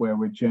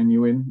we're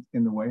genuine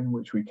in the way in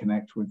which we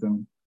connect with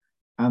them.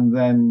 And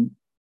then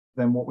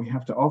what we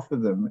have to offer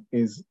them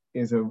is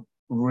a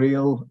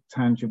real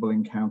tangible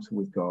encounter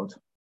with God.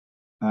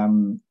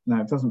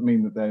 Now, it doesn't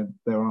mean that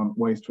there aren't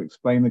ways to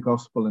explain the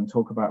gospel and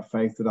talk about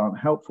faith that aren't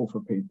helpful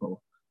for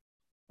people,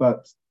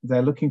 but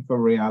they're looking for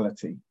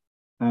reality.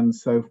 And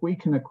so if we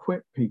can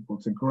equip people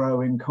to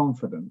grow in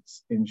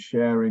confidence in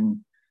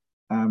sharing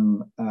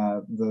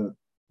the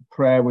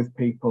prayer with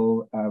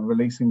people,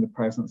 releasing the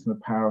presence and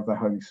the power of the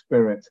Holy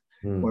Spirit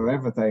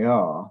wherever they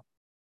are,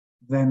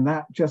 then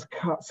that just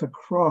cuts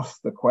across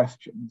the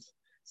questions.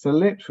 So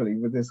literally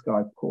with this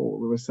guy, Paul,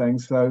 we were saying,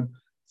 so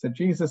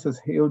Jesus has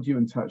healed you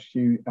and touched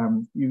you.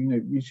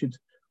 You should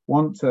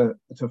want to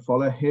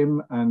follow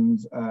him, and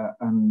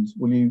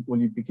will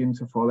you begin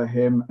to follow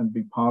him and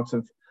be part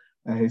of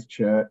his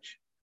church?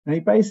 And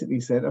he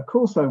basically said, of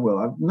course I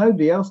will.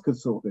 Nobody else could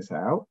sort this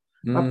out.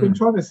 I've been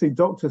trying to see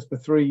doctors for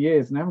 3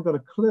 years and haven't got a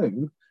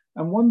clue.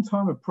 And one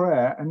time of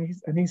prayer, and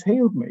he's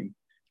healed me.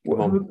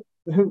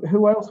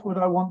 Who else would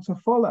I want to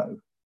follow?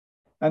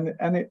 And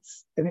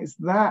it's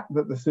that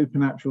the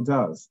supernatural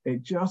does.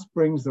 It just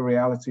brings the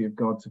reality of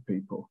God to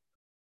people.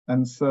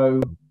 And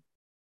so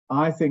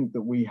I think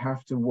that we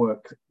have to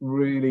work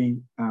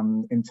really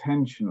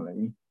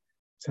intentionally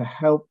to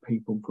help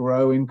people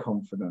grow in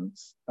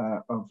confidence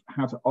of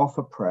how to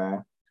offer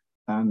prayer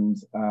and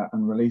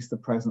release the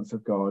presence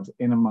of God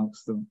in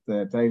amongst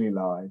their daily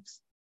lives.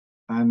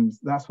 And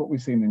that's what we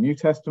see in the New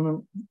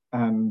Testament,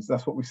 and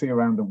that's what we see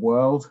around the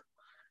world.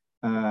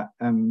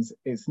 And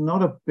it's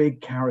not a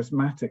big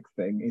charismatic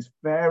thing. It's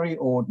very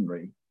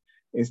ordinary.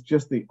 It's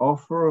just the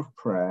offer of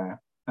prayer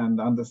and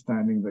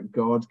understanding that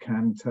God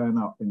can turn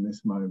up in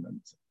this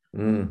moment.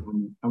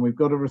 And we've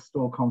got to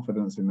restore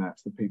confidence in that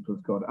to the people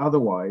of God.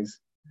 Otherwise,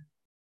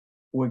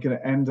 we're going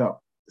to end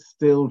up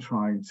still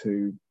trying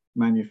to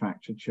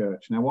manufacture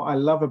church. Now, what I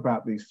love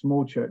about these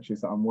small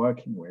churches that I'm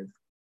working with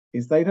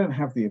is they don't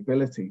have the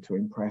ability to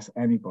impress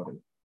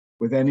anybody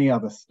with any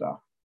other stuff.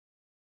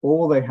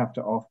 All they have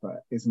to offer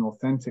is an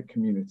authentic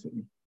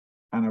community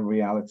and a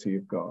reality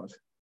of God.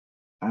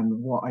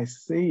 And what I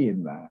see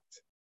in that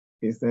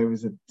is there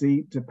is a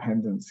deep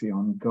dependency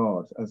on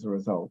God as a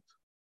result.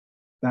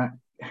 That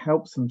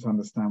helps them to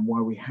understand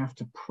why we have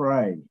to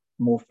pray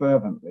more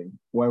fervently,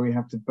 why we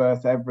have to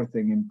birth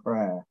everything in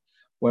prayer,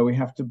 where we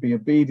have to be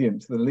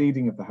obedient to the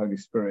leading of the Holy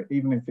Spirit,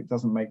 even if it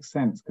doesn't make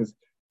sense, because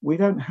we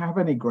don't have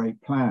any great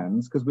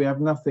plans, because we have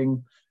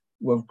nothing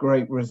of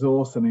great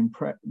resource and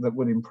that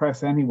would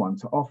impress anyone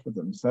to offer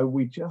them. So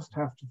we just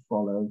have to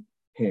follow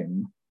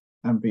him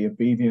and be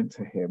obedient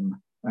to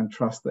him and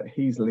trust that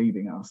he's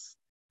leading us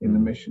in the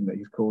mission that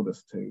he's called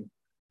us to.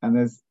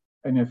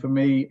 And for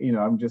me,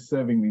 I'm just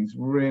serving these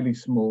really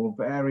small,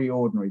 very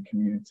ordinary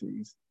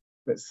communities,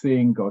 but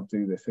seeing God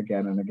do this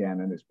again and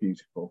again, and it's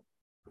beautiful.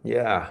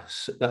 Yeah,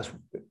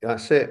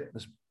 that's it. I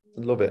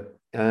love it.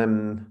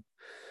 And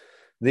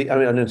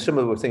some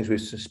of the things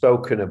we've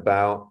spoken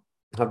about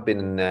have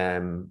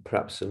been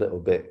perhaps a little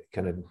bit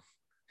kind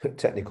of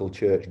technical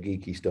church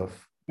geeky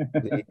stuff.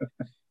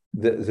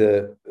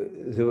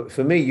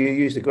 For me, you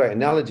used a great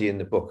analogy in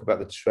the book about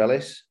the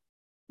trellis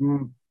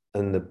and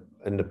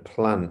the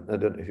plant. I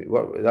don't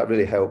know that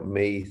really helped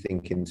me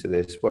think into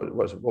this. What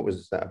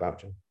was that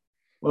about, John?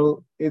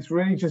 Well, it's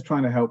really just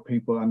trying to help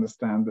people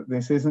understand that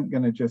this isn't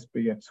going to just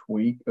be a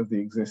tweak of the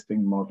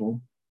existing model.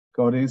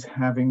 God is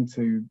having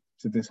to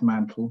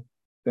dismantle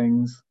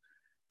things.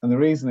 And the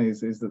reason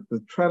is that the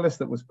trellis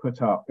that was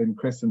put up in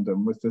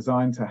Christendom was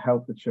designed to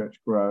help the church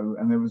grow,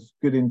 and there was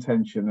good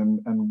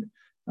intention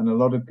and a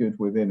lot of good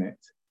within it.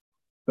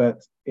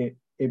 But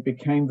it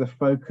became the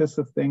focus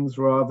of things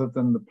rather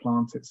than the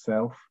plant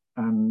itself.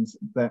 And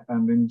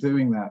in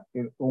doing that,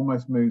 it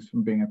almost moves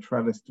from being a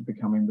trellis to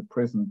becoming the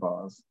prison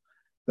bars.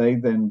 They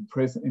then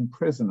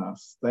imprison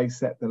us. They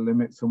set the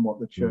limits on what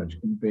the church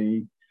can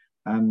be,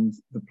 and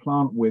the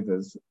plant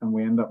withers, and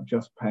we end up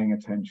just paying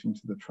attention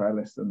to the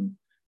trellis.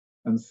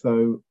 And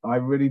so I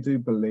really do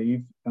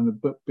believe, and the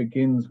book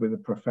begins with a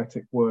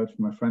prophetic word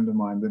from a friend of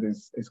mine that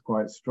is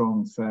quite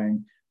strong,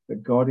 saying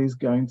that God is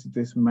going to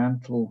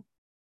dismantle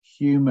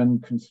human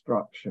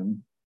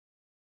construction,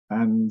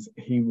 and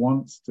he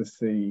wants to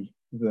see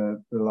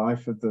the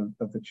life of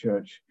the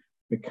church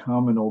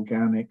become an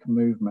organic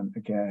movement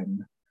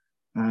again.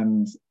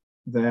 And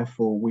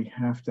therefore we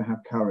have to have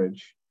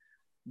courage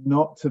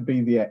not to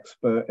be the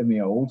expert in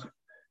the old,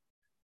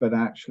 but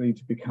actually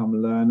to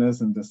become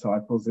learners and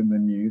disciples in the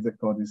new that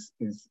God is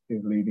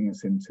leading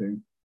us into.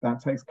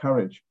 That takes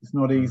courage. It's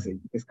not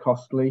easy. It's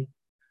costly,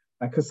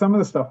 because some of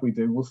the stuff we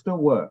do will still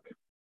work,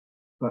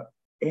 but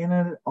in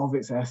and of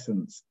its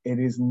essence, it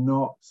is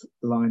not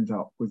lined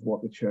up with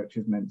what the church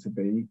is meant to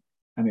be.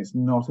 and it's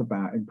not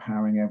about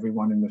empowering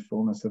everyone in the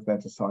fullness of their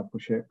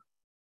discipleship.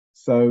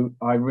 So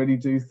I really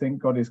do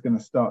think God is going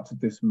to start to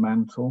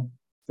dismantle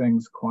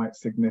things quite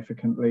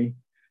significantly,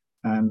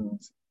 and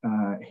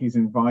he's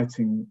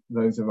inviting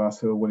those of us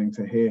who are willing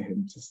to hear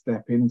him to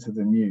step into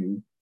the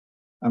new.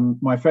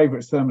 My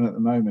favorite sermon at the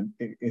moment,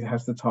 it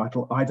has the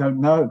title, I don't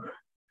know.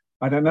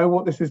 I don't know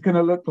what this is going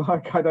to look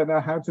like. I don't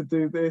know how to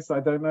do this. I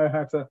don't know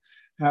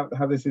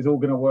how this is all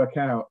going to work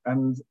out.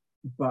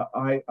 But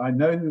I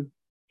know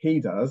he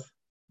does.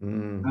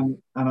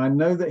 And I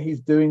know that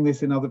he's doing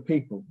this in other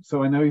people.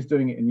 So I know he's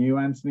doing it in you,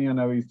 Anthony. I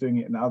know he's doing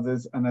it in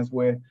others. And as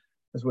we're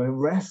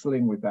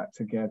wrestling with that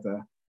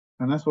together,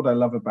 and that's what I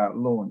love about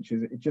Launch,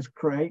 is it just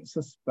creates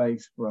a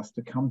space for us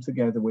to come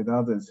together with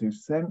others who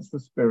sense the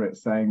Spirit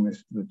saying this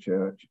to the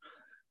church,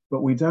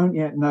 but we don't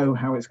yet know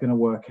how it's going to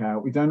work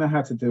out. We don't know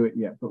how to do it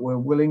yet, but we're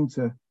willing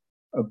to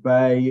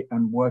obey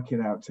and work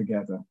it out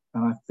together.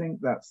 And I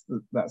think that's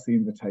the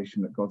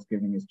invitation that God's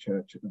giving his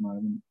church at the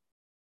moment.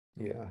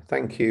 Yeah,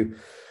 thank you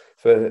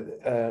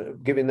for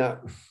giving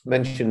that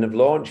mention of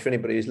Launch. For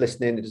anybody who's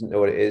listening who doesn't know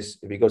what it is,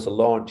 if you go to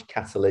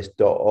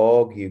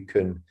launchcatalyst.org, you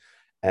can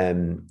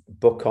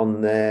book on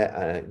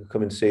there,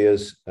 come and see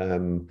us.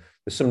 There's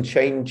some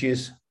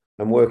changes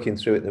I'm working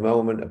through at the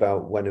moment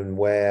about when and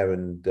where,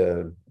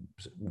 and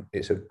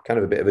it's a kind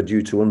of a bit of a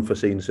due to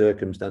unforeseen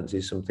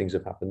circumstances. Some things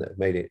have happened that have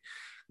made it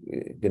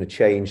going to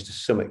change to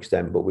some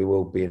extent, but we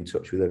will be in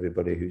touch with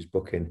everybody who's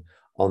booking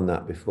on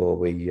that before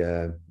we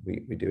do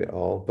it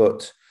all.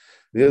 But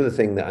the other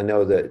thing that I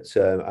know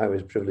that I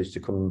was privileged to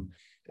come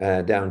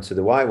down to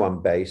the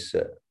Y1 base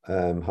at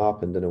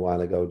Harpenden a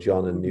while ago,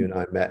 John, and you and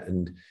I met,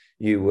 and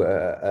you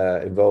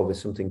were involved with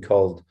something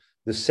called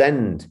the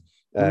Send,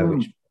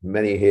 which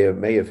many here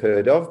may have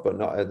heard of, but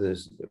not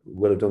others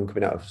will have done,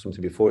 coming out of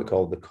something before it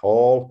called the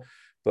Call.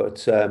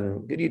 But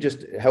could you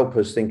just help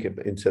us think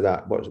into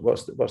that?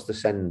 What's the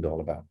Send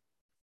all about?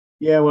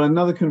 Yeah, well,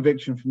 another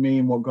conviction for me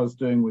in what God's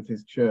doing with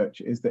his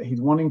church is that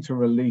he's wanting to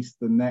release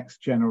the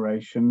next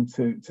generation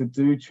to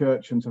do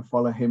church and to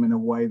follow him in a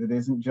way that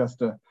isn't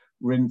just a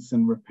rinse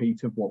and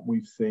repeat of what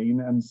we've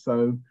seen. And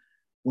so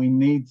we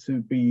need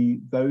to be,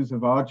 those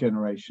of our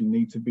generation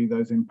need to be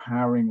those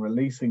empowering,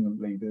 releasing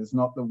leaders,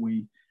 not that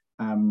we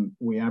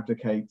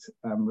abdicate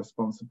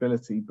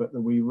responsibility, but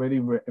that we really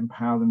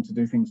empower them to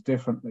do things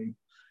differently.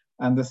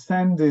 And the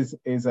Send is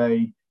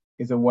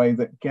a way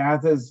that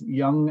gathers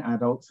young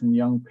adults and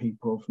young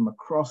people from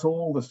across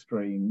all the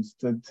streams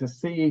to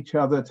see each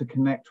other, to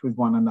connect with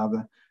one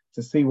another,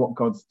 to see what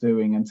God's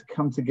doing, and to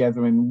come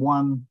together in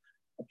one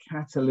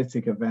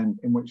catalytic event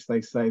in which they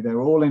say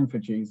they're all in for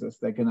Jesus.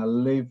 They're going to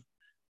live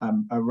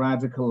a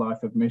radical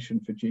life of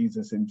mission for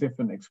Jesus in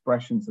different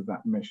expressions of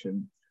that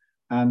mission.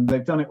 And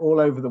they've done it all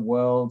over the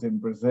world, in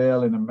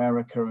Brazil, in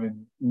America,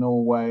 in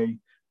Norway.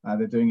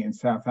 They're doing it in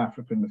South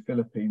Africa and the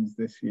Philippines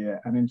this year.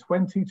 And in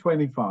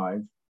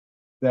 2025,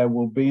 there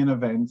will be an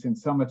event in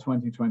summer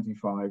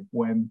 2025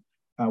 when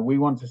we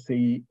want to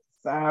see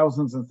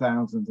thousands and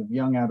thousands of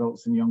young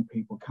adults and young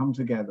people come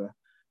together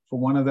for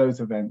one of those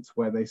events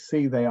where they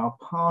see they are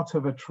part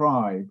of a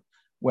tribe,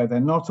 where they're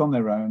not on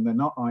their own, they're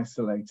not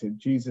isolated.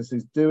 Jesus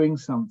is doing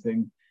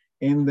something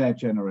in their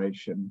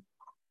generation,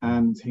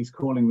 and he's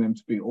calling them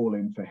to be all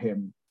in for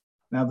him.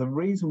 Now, the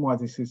reason why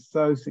this is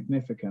so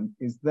significant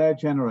is their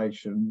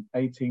generation,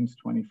 18 to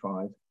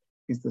 25,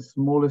 is the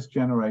smallest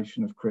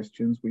generation of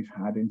Christians we've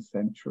had in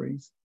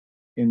centuries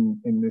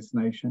in this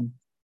nation.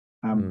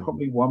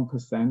 Probably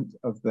 1%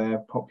 of their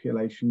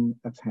population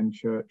attend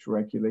church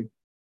regularly.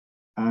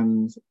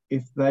 And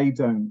if they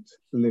don't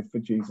live for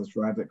Jesus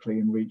radically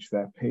and reach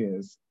their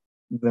peers,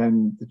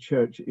 then the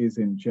church is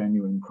in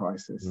genuine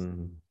crisis.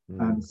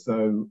 And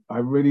so I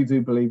really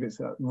do believe it's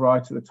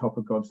right at the top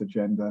of God's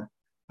agenda.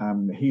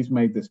 He's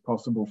made this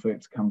possible for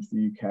it to come to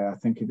the UK. I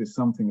think it is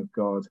something of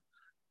God.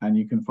 And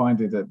you can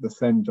find it at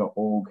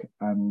thesend.org,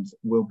 and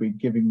we'll be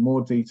giving more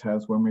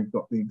details when we've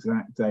got the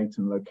exact date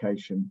and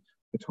location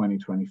for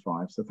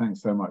 2025. So thanks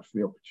so much for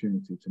the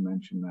opportunity to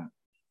mention that.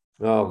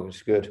 Oh,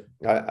 it's good.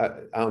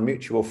 Our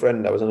mutual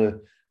friend I was on a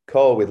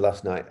call with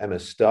last night, Emma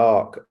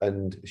Stark,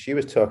 and she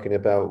was talking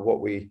about what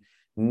we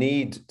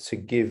need to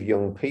give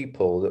young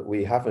people that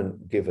we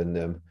haven't given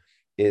them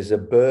is a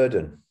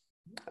burden.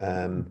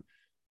 And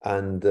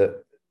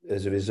that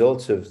as a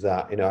result of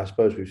that, I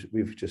suppose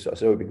we've just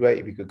said, it would be great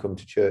if you could come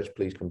to church,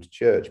 please come to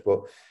church. But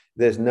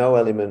there's no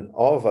element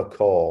of a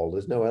call.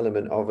 There's no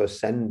element of a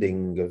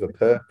sending of a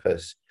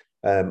purpose,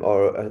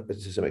 or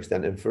to some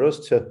extent. And for us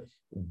to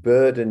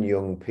burden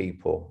young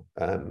people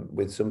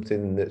with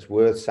something that's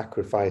worth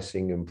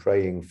sacrificing and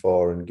praying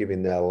for and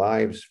giving their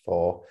lives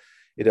for,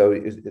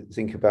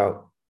 think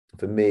about,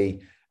 for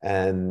me,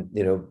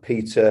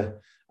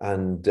 Peter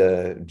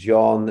and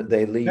John,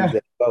 they leave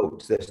their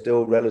boats. They're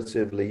still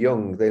relatively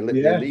young. They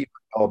leave it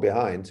all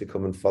behind to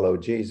come and follow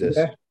Jesus.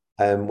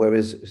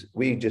 Whereas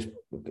we just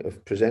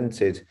have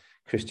presented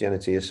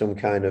Christianity as some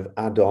kind of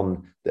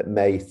add-on that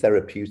may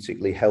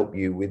therapeutically help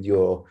you with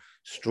your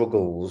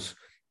struggles,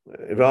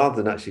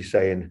 rather than actually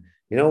saying,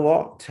 you know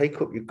what?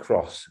 Take up your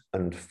cross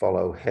and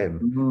follow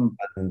him. Mm,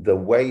 And the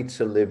way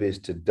to live is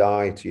to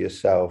die to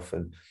yourself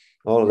and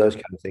all of yeah, those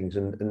kind of things.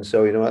 And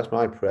so, you know, that's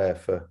my prayer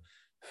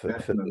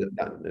definitely.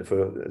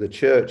 for the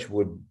church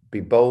would be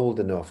bold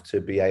enough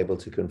to be able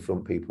to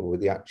confront people with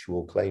the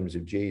actual claims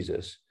of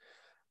Jesus,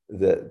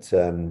 that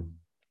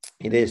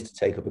it is to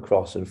take up a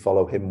cross and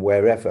follow him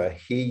wherever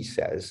he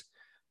says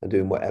and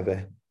doing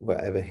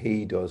whatever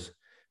he does.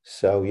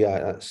 So yeah,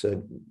 that's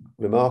a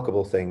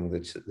remarkable thing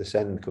that the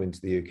Send coming to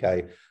the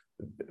UK.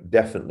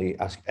 Definitely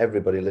ask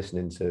everybody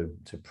listening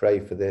to pray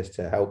for this,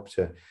 to help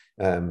to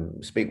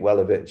speak well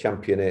of it,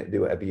 champion it,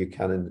 do whatever you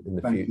can in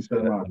the Thank you so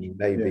future. much. And Yeah.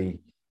 maybe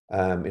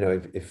you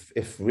know,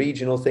 if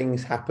regional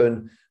things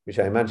happen, which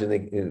I imagine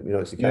they, you know,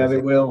 it's the kind Yeah, of they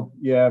thing. will.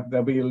 Yeah,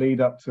 there'll be a lead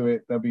up to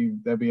it.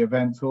 There'll be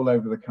events all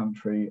over the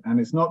country, and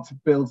it's not to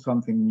build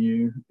something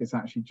new. It's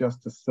actually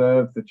just to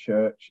serve the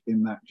church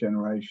in that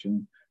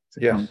generation to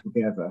come Yes.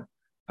 together,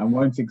 and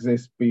won't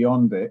exist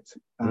beyond it.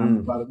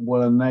 But it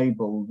will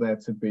enable there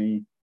to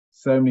be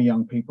so many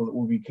young people that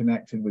will be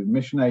connected with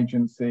mission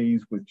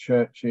agencies, with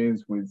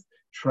churches, with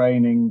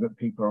training that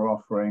people are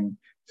offering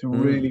to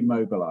really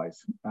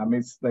mobilize.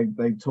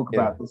 They talk Yeah.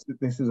 about this.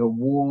 This is a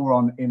war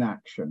on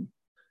inaction.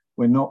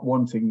 We're not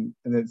wanting,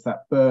 it's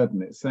that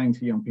burden. It's saying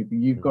to young people,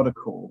 you've got a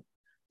call.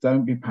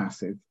 Don't be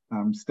passive.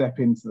 Step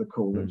into the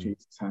call that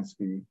Jesus has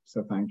for you.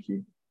 So thank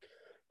you.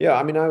 Yeah,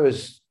 I mean, I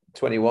was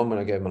 21 when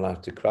I gave my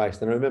life to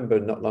Christ. And I remember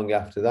not long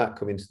after that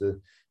coming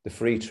to the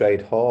Free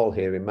Trade Hall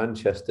here in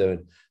Manchester. And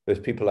there was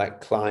people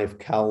like Clive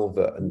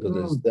Calvert and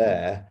others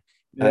there.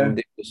 Yeah, And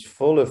it was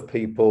full of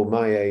people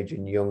my age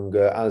and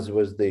younger, as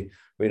was you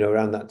know,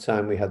 around that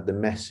time we had the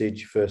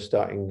Message first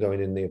starting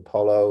going in the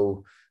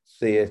Apollo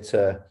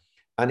Theatre.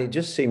 And it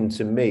just seemed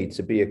to me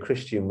to be a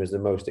Christian was the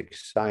most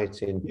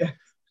exciting yeah,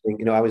 thing.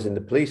 You know, I was in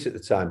the police at the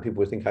time. People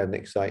would think I had an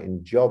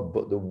exciting job,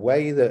 but the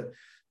way that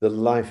the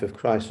life of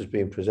Christ was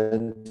being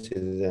presented to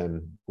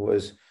them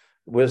was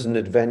an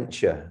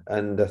adventure.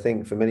 And I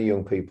think for many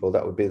young people,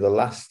 that would be the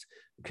last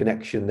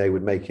connection they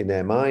would make in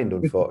their mind,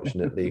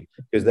 unfortunately,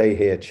 because they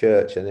hear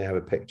church and they have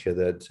a picture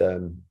that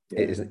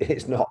yeah,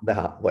 it's not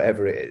that,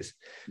 whatever it is.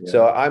 yeah,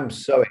 So I'm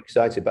so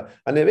excited.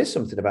 And there is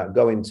something about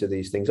going to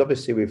these things.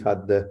 Obviously, we've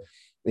had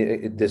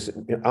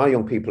our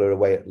young people are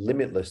away at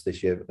Limitless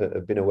this year,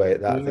 have been away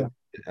at that, I yeah, think.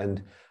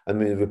 And I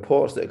mean, the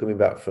reports that are coming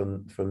back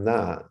from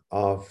that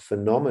are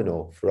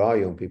phenomenal for our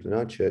young people in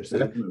our church. That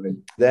definitely.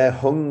 they're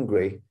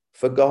hungry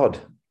for God,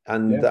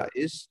 and Yeah, that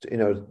is, you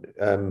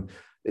know,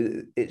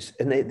 it's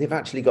and they've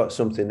actually got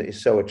something that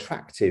is so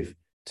attractive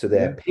to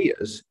their yeah,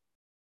 peers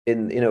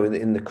in, you know,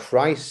 in the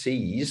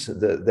crises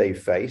that they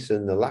face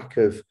and the lack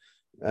of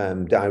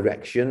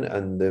direction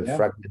and the yeah,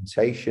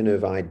 fragmentation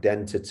of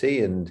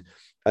identity and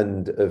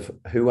of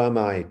who am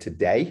I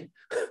today,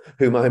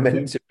 who am I yeah,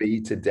 meant to be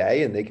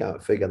today, and they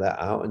can't figure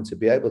that out. And to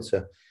be able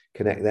to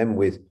connect them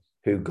with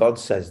who God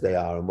says they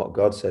are and what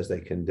God says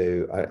they can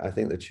do, I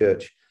think the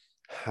church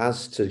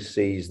has to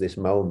seize this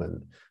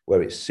moment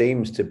where it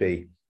seems to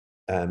be,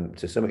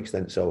 to some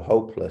extent, so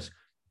hopeless,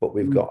 but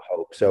we've got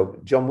hope. So,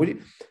 John, would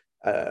you,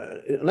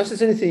 unless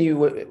there's anything you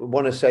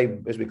want to say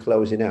as we're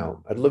closing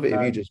out, I'd love it if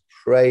you no, just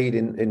prayed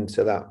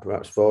into that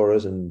perhaps for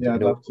us, and yeah, you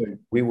I'd know, love to.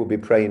 we will be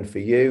praying for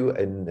you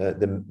and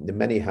the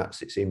many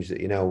hats it seems that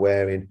you're now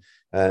wearing,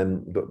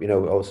 but you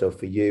know, also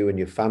for you and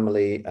your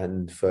family,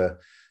 and for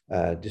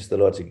just the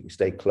Lord to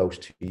stay close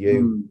to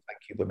you. Thank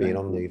you for being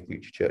Thank on you. the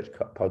Future Church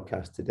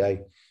podcast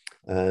today.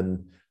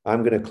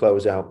 I'm going to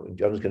close out.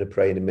 John's going to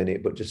pray in a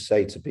minute, but just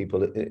say to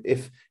people,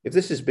 if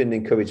this has been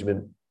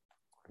encouragement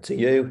to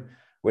you,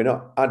 we're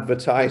not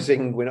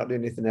advertising, we're not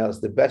doing anything else.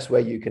 The best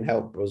way you can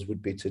help us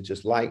would be to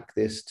just like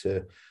this,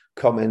 to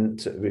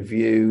comment,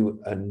 review,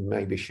 and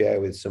maybe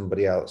share with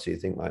somebody else who you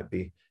think might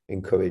be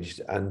encouraged.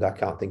 And I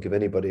can't think of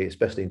anybody,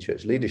 especially in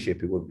church leadership,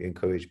 who wouldn't be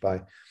encouraged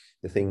by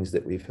the things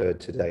that we've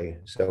heard today.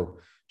 So,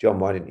 John,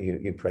 why don't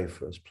you pray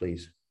for us,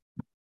 please?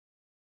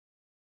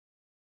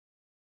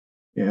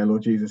 Yeah,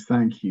 Lord Jesus,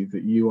 thank you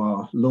that you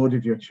are Lord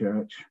of your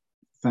church.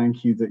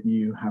 Thank you that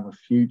you have a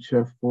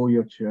future for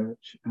your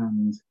church,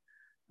 and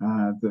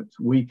that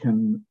we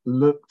can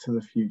look to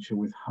the future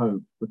with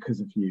hope because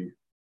of you.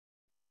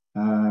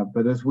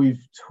 But as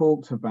we've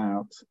talked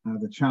about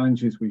the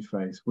challenges we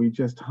face, we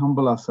just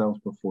humble ourselves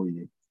before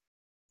you.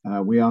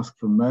 We ask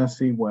for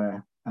mercy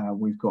where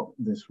we've got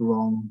this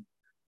wrong,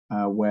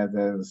 where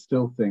there are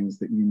still things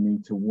that you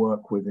need to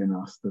work within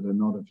us that are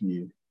not of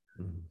you.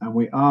 And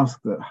we ask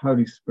that,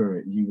 Holy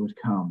Spirit, you would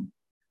come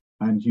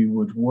and you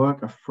would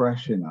work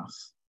afresh in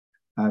us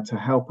to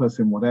help us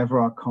in whatever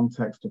our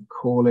context of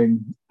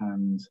calling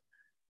and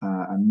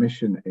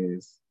mission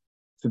is,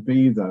 to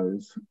be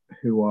those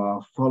who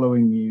are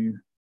following you,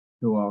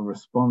 who are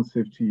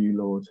responsive to you,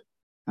 Lord,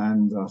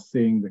 and are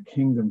seeing the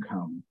kingdom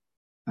come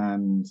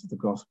and the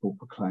gospel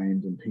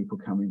proclaimed and people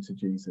coming to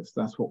Jesus.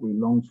 That's what we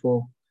long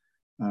for.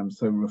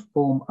 So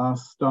reform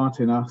us,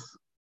 start in us,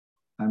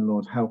 and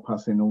Lord, help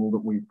us in all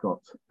that we've got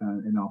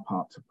in our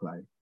part to play.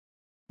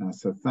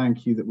 So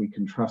thank you that we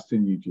can trust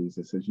in you,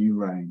 Jesus, as you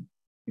reign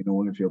in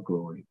all of your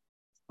glory.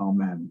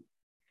 Amen.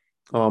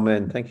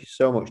 Amen. Thank you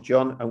so much,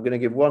 John. I'm going to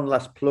give one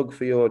last plug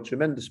for your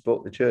tremendous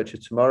book, The Church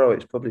of Tomorrow.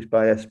 It's published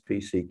by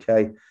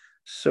SPCK.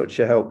 Such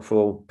a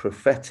helpful,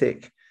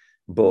 prophetic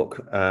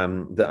book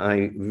that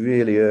I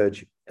really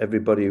urge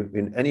everybody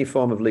in any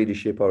form of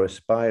leadership or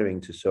aspiring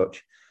to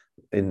such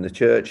in the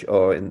church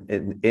or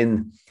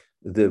in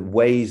the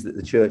ways that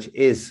the church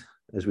is,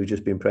 as we've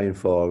just been praying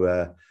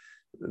for,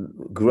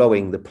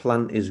 growing. The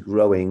plant is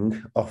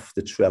growing off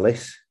the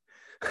trellis.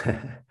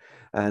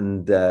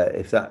 And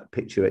if that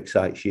picture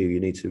excites you, you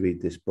need to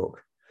read this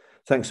book.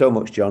 Thanks so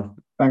much, John.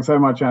 Thanks so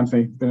much,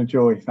 Anthony. It's been a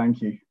joy.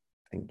 Thank you.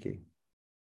 Thank you.